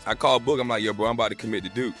Cousins. I called Boog. I'm like, yo, bro, I'm about to commit to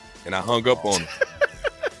Duke. And I hung up on him.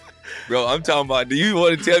 Bro, I'm talking about, do you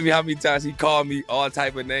want to tell me how many times he called me all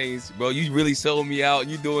type of names? Bro, you really sold me out.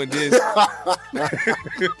 You doing this.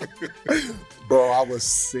 Bro, I was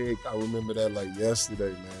sick. I remember that like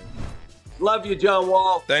yesterday, man. Love you, John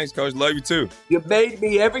Wall. Thanks, Coach. Love you too. You made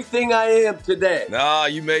me everything I am today. Nah,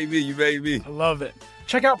 you made me. You made me. I love it.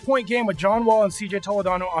 Check out Point Game with John Wall and CJ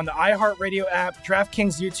Toledano on the iHeartRadio app,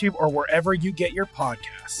 DraftKings YouTube, or wherever you get your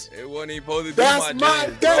podcasts. It wasn't even supposed to be That's my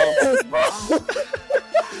jam, bro.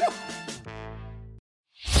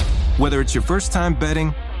 Whether it's your first time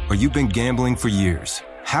betting or you've been gambling for years,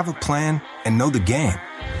 have a plan and know the game.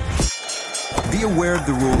 Be aware of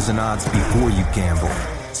the rules and odds before you gamble.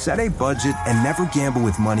 Set a budget and never gamble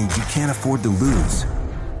with money you can't afford to lose.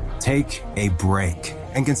 Take a break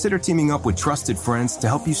and consider teaming up with trusted friends to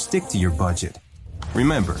help you stick to your budget.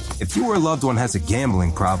 Remember, if you or a loved one has a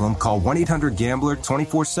gambling problem, call 1-800-GAMBLER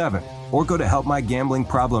 24/7 or go to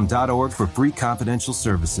helpmygamblingproblem.org for free confidential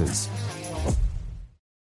services.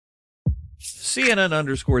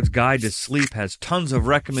 CNN_'s Guide to Sleep has tons of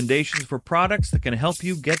recommendations for products that can help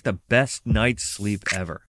you get the best night's sleep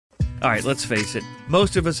ever. All right, let's face it,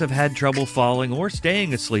 most of us have had trouble falling or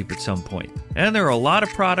staying asleep at some point, and there are a lot of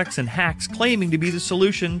products and hacks claiming to be the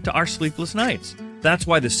solution to our sleepless nights. That's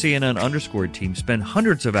why the CNN_ team spend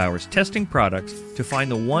hundreds of hours testing products to find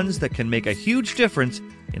the ones that can make a huge difference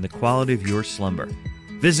in the quality of your slumber.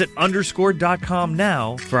 Visit underscore.com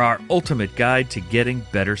now for our ultimate guide to getting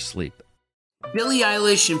better sleep. Billie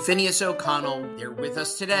Eilish and Phineas O'Connell, they're with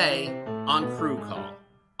us today on Crew Call.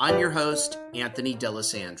 I'm your host, Anthony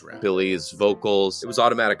D'Alessandro. Billie's vocals, it was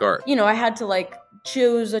automatic art. You know, I had to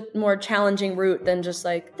choose a more challenging route than just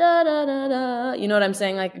da da da da. You know what I'm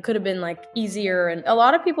saying? It could have been easier. And a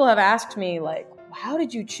lot of people have asked me how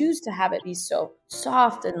did you choose to have it be so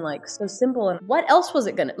soft and so simple? And what else was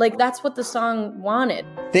it gonna that's what the song wanted.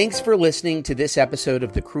 Thanks for listening to this episode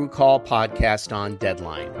of the Crew Call podcast on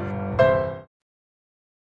Deadline.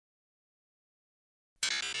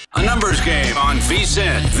 A numbers game on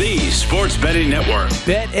VSiN, the Sports Betting Network.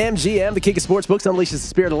 BetMGM, the king of sportsbooks, unleashes the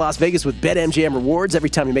spirit of Las Vegas with BetMGM rewards. Every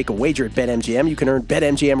time you make a wager at BetMGM, you can earn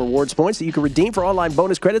BetMGM rewards points that you can redeem for online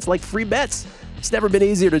bonus credits like free bets. It's never been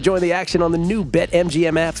easier to join the action on the new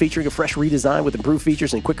BetMGM app, featuring a fresh redesign with improved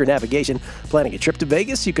features and quicker navigation. Planning a trip to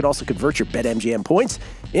Vegas, you can also convert your BetMGM points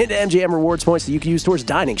into MGM rewards points that you can use towards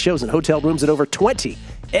dining, shows, and hotel rooms at over 20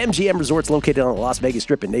 MGM resorts located on the Las Vegas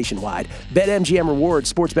Strip and nationwide. BetMGM rewards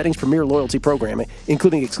sports betting's premier loyalty programming,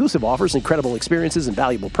 including exclusive offers, incredible experiences, and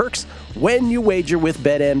valuable perks when you wager with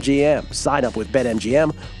BetMGM. Sign up with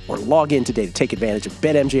BetMGM or log in today to take advantage of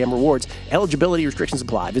BetMGM rewards. Eligibility restrictions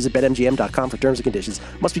apply. Visit BetMGM.com for terms and conditions.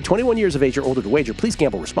 Must be 21 years of age or older to wager. Please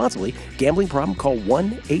gamble responsibly. Gambling problem? Call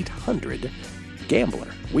 1-800-GAMBLER.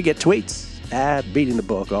 We get tweets at Beating the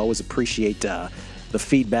Book. Always appreciate the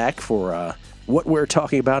feedback for what we're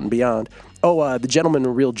talking about and beyond. The gentleman,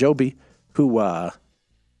 Real Joby, who was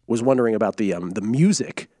wondering about the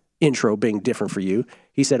music intro being different for you.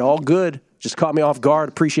 He said, all good. Just caught me off guard.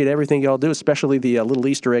 Appreciate everything y'all do, especially the little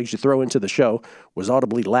Easter eggs you throw into the show. Was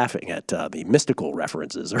audibly laughing at the mystical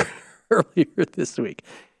references earlier this week.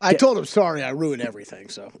 I told him, sorry, I ruined everything.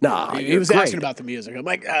 So nah, he was asking about the music. I'm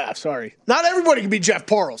like, sorry. Not everybody can be Jeff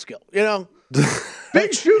Parleskill, you know?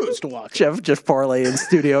 Big shoes to walk. Jeff Parlay in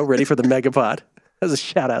studio, ready for the Megapod. As a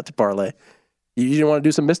shout out to Parlay. You didn't want to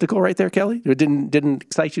do some mystical right there, Kelly? It didn't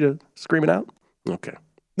excite you to scream it out? Okay.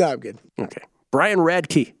 No, I'm good. Okay. Brian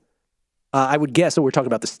Radke. I would guess, we're talking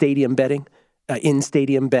about the stadium betting,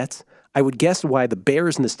 in-stadium bets. I would guess why the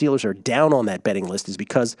Bears and the Steelers are down on that betting list is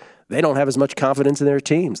because they don't have as much confidence in their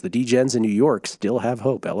teams. The D-Gens in New York still have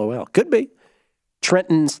hope, LOL. Could be.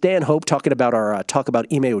 Trenton Stanhope talking about our talk about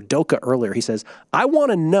Ime Udoka earlier. He says, I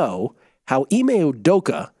want to know how Ime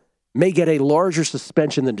Udoka may get a larger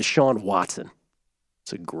suspension than Deshaun Watson.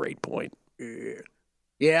 It's a great point.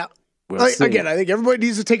 Yeah. Again, I think everybody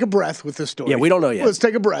needs to take a breath with this story. Yeah, we don't know yet. Let's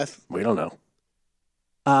take a breath. We don't know.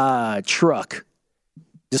 Truck.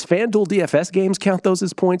 Does FanDuel DFS games count those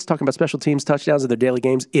as points? Talking about special teams touchdowns in their daily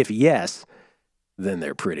games. If yes, then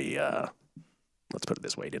they're pretty... let's put it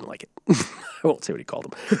this way. He didn't like it. I won't say what he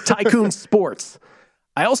called them. Tycoon Sports.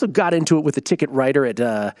 I also got into it with the ticket writer at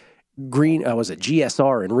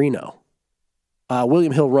GSR in Reno.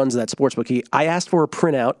 William Hill runs that sportsbook. I asked for a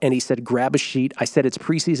printout, and he said, grab a sheet. I said, it's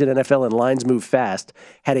preseason NFL and lines move fast.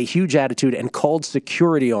 Had a huge attitude and called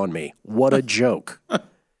security on me. What a joke.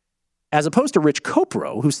 As opposed to Rich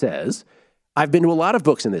Copro, who says, I've been to a lot of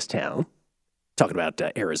books in this town. Talking about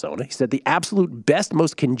Arizona. He said, the absolute best,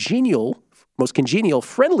 most congenial,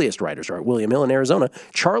 friendliest writers are at William Hill in Arizona.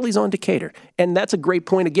 Charlie's on Decatur. And that's a great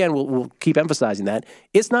point. Again, we'll keep emphasizing that.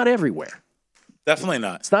 It's not everywhere. Definitely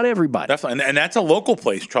not. It's not everybody. Definitely, and that's a local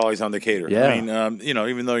place, Charlie's on Decatur. Yeah. I mean,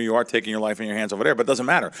 even though you are taking your life in your hands over there, but it doesn't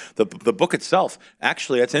matter. The book itself,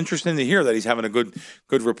 actually, it's interesting to hear that he's having a good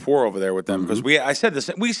rapport over there with them. Because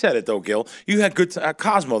we said it though, Gil. You had good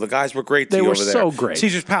Cosmo. The guys were great to you over there. They were so great.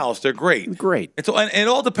 Caesar's Palace, they're great. Great. And it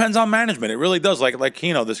all depends on management. It really does. Like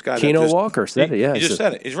Keno, this guy. Keno Walker said it. Yeah, he just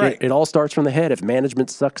said it. He's right. It all starts from the head. If management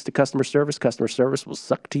sucks to customer service will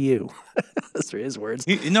suck to you. Those are his words.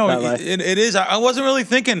 It is. I wasn't really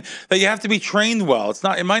thinking that you have to be trained well. It's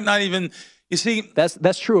not. It might not even. You see,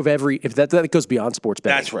 that's true of every. If that goes beyond sports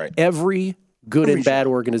betting. That's right. Every good and bad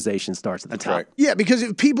organization starts at the top. Right. Yeah, because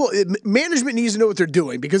management needs to know what they're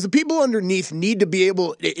doing, because the people underneath need to be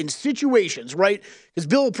able, in situations, right? Because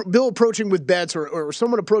Bill approaching with bets or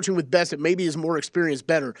someone approaching with bets that maybe is more experienced,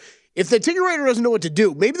 better. If the ticket writer doesn't know what to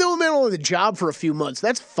do, maybe they'll be on the job for a few months.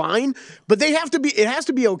 That's fine, but it has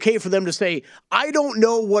to be okay for them to say, I don't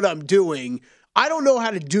know what I'm doing. I don't know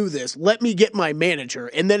how to do this. Let me get my manager,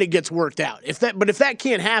 and then it gets worked out. If that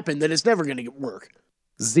can't happen, then it's never going to work.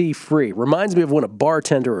 Z Free reminds me of when a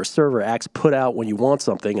bartender or server acts put out when you want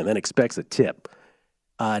something and then expects a tip.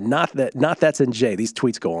 Not that's in Jay. These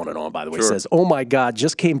tweets go on and on, by the way. Sure. Says, oh my God,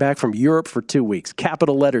 just came back from Europe for 2 weeks.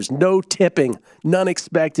 Capital letters, no tipping, none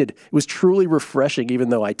expected. It was truly refreshing, even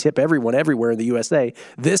though I tip everyone everywhere in the USA.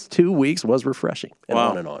 This 2 weeks was refreshing. And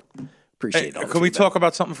on and on. Appreciate it. Can we talk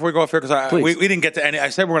about something before we go off here? Because we didn't get to any. I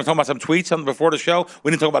said we're going to talk about some tweets, something before the show.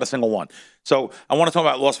 We didn't talk about a single one. So I want to talk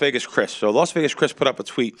about Las Vegas Chris. So Las Vegas Chris put up a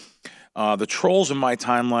tweet. The trolls in my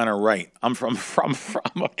timeline are right. I'm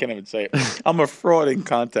I can't even say it. I'm a frauding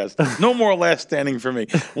contest. No more last standing for me.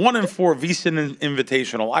 1 in 4 VSiN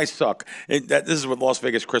Invitational. I suck. This is what Las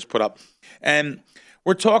Vegas Chris put up. And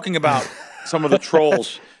we're talking about some of the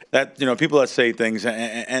trolls. That, people that say things,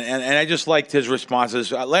 and I just liked his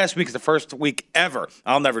responses. Last week is the first week ever.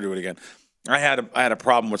 I'll never do it again. I had a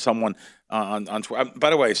problem with someone on Twitter. By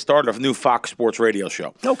the way, I started a new Fox Sports Radio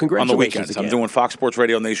show. Oh, congratulations! On the weekends, again. I'm doing Fox Sports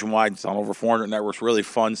Radio nationwide. It's on over 400 networks. Really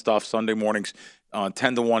fun stuff. Sunday mornings,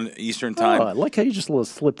 10 to 1 Eastern time. Oh, I like how you just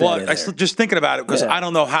slipped that in there. Just thinking about it because I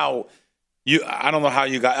don't know how. I don't know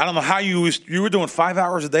how you were doing 5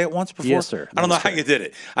 hours a day at once before? Yes, sir. I don't know how you did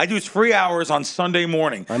it. I do 3 hours on Sunday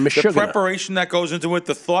morning. The preparation that goes into it,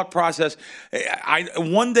 the thought process.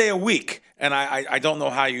 One day a week, and I don't know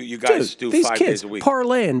how you guys do 5 days a week.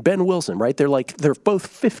 Parlay and Ben Wilson, right? They're both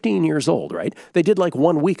 15 years old, right? They did like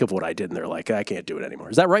 1 week of what I did, and they're like, I can't do it anymore.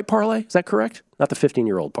 Is that right, Parlay? Is that correct? Not the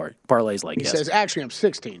 15-year-old part. Parlay's like, he says, actually, I'm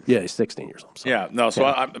 16. Yeah, he's 16 years old. Yeah, no.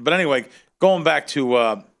 So, but anyway, going back to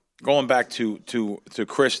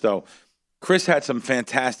Chris, though, Chris had some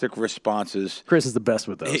fantastic responses. Chris is the best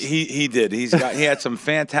with those. He did. He had some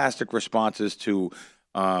fantastic responses to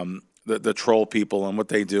the troll people and what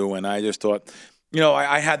they do. And I just thought,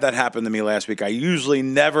 I had that happen to me last week. I usually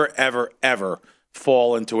never, ever, ever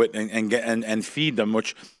fall into it and feed them,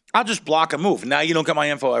 which I'll just block and move. Now you don't get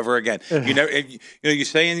my info ever again. You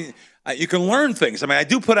say. You can learn things. I mean, I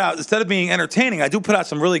do put out, instead of being entertaining, I do put out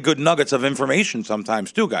some really good nuggets of information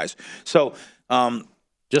sometimes too, guys. So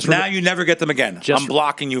now you never get them again. I'm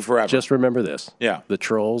blocking you forever. Just remember this. Yeah. The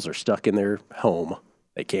trolls are stuck in their home.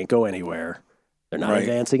 They can't go anywhere. They're not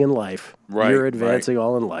advancing in life. Right. You're advancing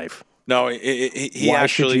all in life. No, Why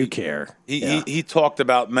should you care? He talked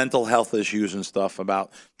about mental health issues and stuff,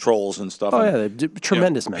 about trolls and stuff. Oh, yeah,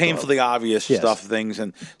 tremendous mental painfully health. Obvious stuff, things.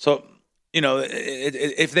 And so...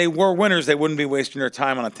 if they were winners, they wouldn't be wasting their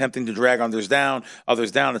time on attempting to drag others down.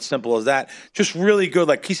 It's simple as that. Just really good.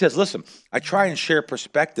 Like he says, listen, I try and share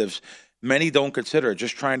perspectives. Many don't consider it.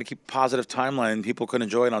 Just trying to keep a positive timeline, and people can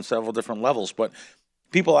enjoy it on several different levels. But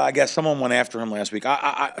people, I guess someone went after him last week.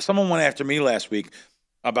 Someone went after me last week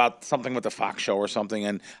about something with the Fox show or something,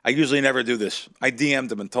 and I usually never do this. I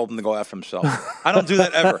DM'd him and told him to go F himself. I don't do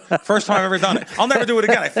that ever. First time I've ever done it. I'll never do it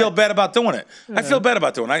again. I feel bad about doing it. I feel bad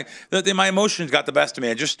about doing it. My emotions got the best of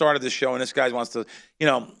me. I just started this show, and this guy wants to,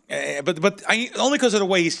 but only because of the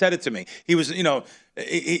way he said it to me. He was,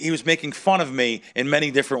 he was making fun of me in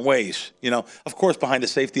many different ways. Of course, behind the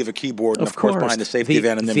safety of a keyboard, and of course behind the safety of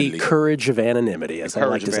anonymity. The courage of anonymity, as I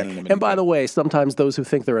like to say. And by the way, sometimes those who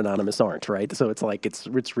think they're anonymous aren't, right? So it's like it's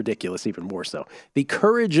ridiculous, even more so. The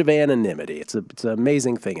courage of anonymity. It's an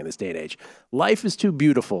amazing thing in this day and age. Life is too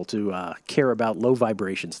beautiful to care about low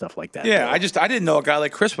vibration stuff like that. Yeah, I didn't know a guy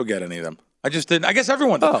like Chris would get any of them. I just didn't. I guess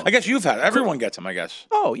everyone does. I guess you've had it. Everyone gets them, I guess.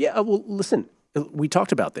 Oh, yeah. Well, listen. We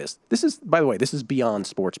talked about this. This is, by the way, this is beyond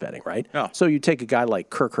sports betting, right? Yeah. So you take a guy like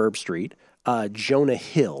Kirk Herbstreit, Jonah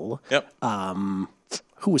Hill. Yep.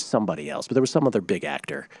 who was somebody else, but there was some other big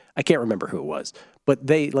actor. I can't remember who it was. But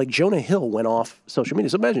Jonah Hill went off social media.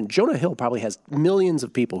 So imagine, Jonah Hill probably has millions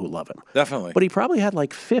of people who love him. Definitely. But he probably had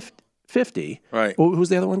like 50. Right. Who's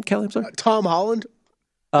the other one, Kelly? I'm sorry? Tom Holland.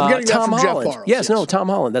 I'm getting that from Holland. Jeff Farrell. Yes, no, Tom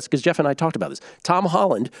Holland. That's because Jeff and I talked about this. Tom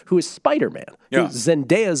Holland, who is Spider-Man, who's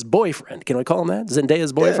Zendaya's boyfriend. Can we call him that?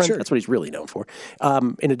 Zendaya's boyfriend? Yeah, sure. That's what he's really known for,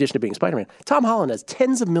 in addition to being Spider-Man. Tom Holland has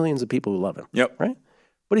tens of millions of people who love him. Yep. Right?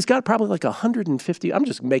 But he's got probably like 150, I'm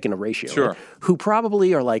just making a ratio, Sure. right? Who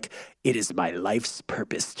probably are like, it is my life's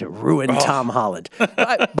purpose to ruin Tom Holland.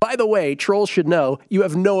 By the way, trolls should know you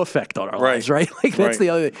have no effect on our lives, right? Like that's the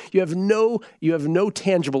other thing. You have no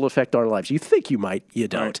tangible effect on our lives. You think you might, you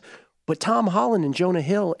don't. Right. But Tom Holland and Jonah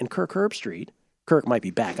Hill and Kirk Herbstreit, Kirk might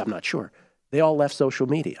be back, I'm not sure. They all left social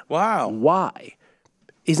media. Wow. Why?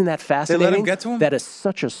 Isn't that fascinating? They let him get to him? That is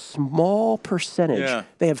such a small percentage. Yeah.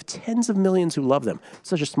 They have tens of millions who love them.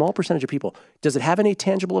 Such a small percentage of people. Does it have any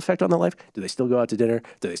tangible effect on their life? Do they still go out to dinner?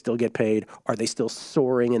 Do they still get paid? Are they still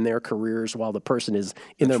soaring in their careers while the person is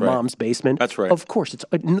in their mom's basement? That's right. Of course,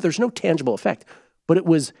 there's no tangible effect. But it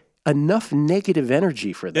was enough negative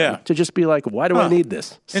energy for them to just be like, why do I need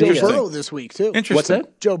this? Joe Burrow this week, too. What's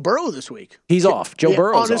that? Joe Burrow this week. He's off. Joe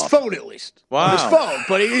Burrow's on his phone, at least. Wow. On his phone.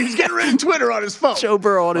 But he's getting rid of Twitter on his phone. Joe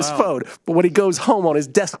Burrow on his phone. But when he goes home on his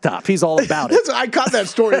desktop, he's all about it. I caught that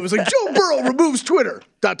story. It was like, Joe Burrow removes Twitter. ...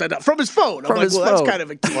 From his phone. I'm like, that's kind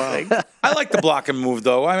of a key thing. I like the block and move,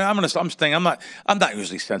 though. I mean, I'm not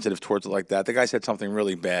usually sensitive towards it like that. The guy said something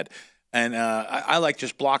really bad. And I like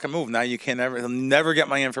just block and move. Now you can never get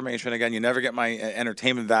my information again. You never get my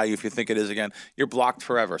entertainment value if you think it is again. You're blocked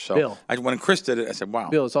forever. So Bill, when Chris did it, I said, wow.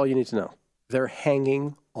 Bill, it's all you need to know. They're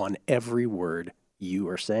hanging on every word you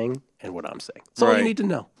are saying and what I'm saying. That's all you need to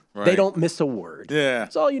know. Right. They don't miss a word. Yeah.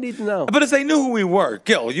 That's all you need to know. But if they knew who we were,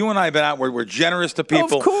 Gil, you and I have been out. We're generous to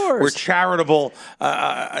people. Of course. We're charitable.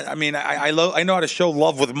 I mean, I know how to show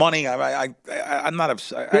love with money. I'm not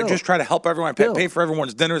upset. I just try to help everyone. I pay for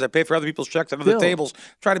everyone's dinners. I pay for other people's checks at other tables.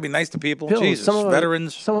 Try to be nice to people. Bill, Jesus,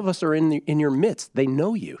 veterans. Some of us are in your midst. They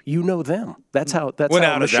know you. You know them. That's how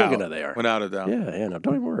Michigan they are. Without a doubt. Yeah, no,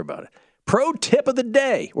 don't even worry about it. Pro tip of the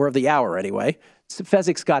day, or of the hour anyway.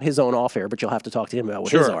 Fezzik's got his own off air, but you'll have to talk to him about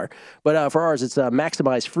what his are. But for ours, it's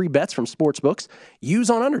maximize free bets from sportsbooks. Use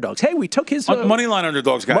on underdogs. Hey, we took his moneyline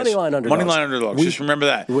underdogs, guys. Moneyline underdogs. Moneyline underdogs. Just remember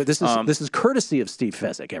that. This is courtesy of Steve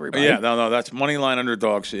Fezzik, everybody. Yeah, no, that's moneyline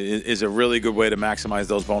underdogs is a really good way to maximize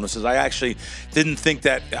those bonuses. I actually didn't think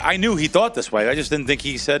that. I knew he thought this way. I just didn't think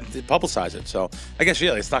he said publicize it. So I guess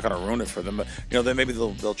it's not going to ruin it for them. But then maybe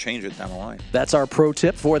they'll change it down the line. That's our pro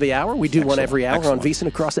tip for the hour. We do one every hour on VSiN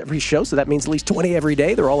across every show, so that means at least 20 every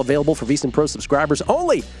day. They're all available for VSiN Pro subscribers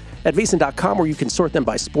only at VSiN.com, where you can sort them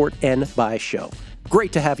by sport and by show.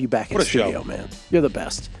 Great to have you back in the studio, man. You're the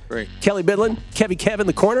best. Great. Kelly Bidlin, Kev in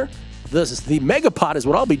the corner. This is the Megapod is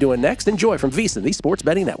what I'll be doing next. Enjoy from VSiN, the Sports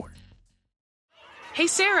Betting Network. Hey,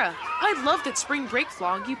 Sarah, I love that spring break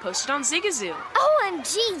vlog you posted on Zigazoo.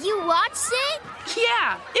 OMG, you watched it?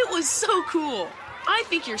 Yeah, it was so cool. I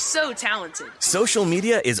think you're so talented. Social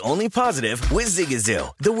media is only positive with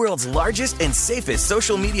Zigazoo, the world's largest and safest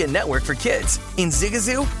social media network for kids. In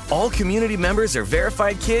Zigazoo, all community members are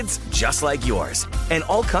verified kids just like yours, and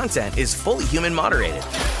all content is fully human moderated.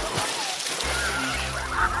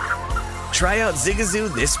 Try out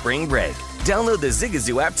Zigazoo this spring break. Download the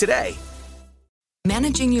Zigazoo app today.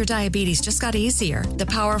 Managing your diabetes just got easier. The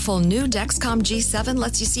powerful new Dexcom G7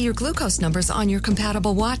 lets you see your glucose numbers on your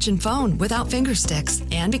compatible watch and phone without finger sticks.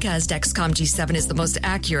 And because Dexcom G7 is the most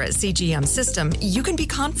accurate CGM system, you can be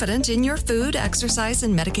confident in your food, exercise,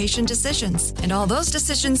 and medication decisions. And all those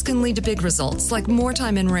decisions can lead to big results like more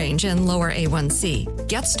time in range and lower A1C.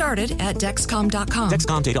 Get started at Dexcom.com.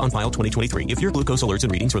 Dexcom data on file 2023. If your glucose alerts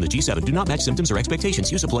and readings from the G7 do not match symptoms or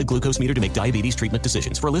expectations, use a blood glucose meter to make diabetes treatment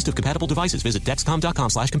decisions. For a list of compatible devices, visit Dexcom.com/compatibility.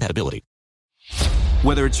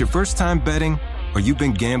 Whether it's your first time betting or you've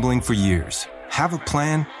been gambling for years, have a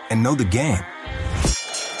plan and know the game.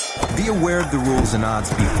 Be aware of the rules and odds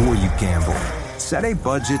before you gamble. Set a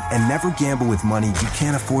budget and never gamble with money you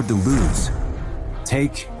can't afford to lose.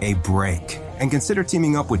 Take a break and consider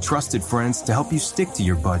teaming up with trusted friends to help you stick to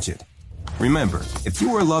your budget. Remember, if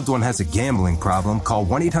you or a loved one has a gambling problem, call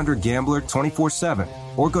 1-800-GAMBLER 24/7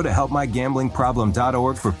 or go to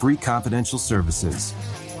helpmygamblingproblem.org for free confidential services.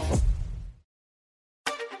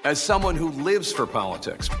 As someone who lives for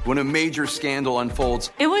politics, when a major scandal unfolds,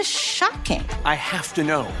 It was shocking. I have to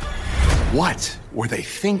know, what were they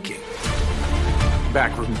thinking?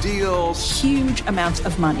 Backroom deals, Huge amounts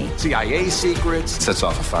of money. CIA secrets, Sets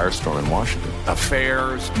off a firestorm in Washington.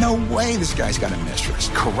 affairs, No way this guy's got a mistress.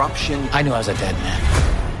 corruption. I knew I was a dead man.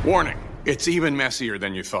 Warning, It's even messier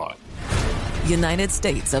than you thought. United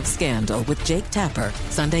States of Scandal with Jake Tapper,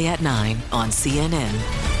 Sunday at 9 on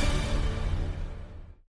CNN.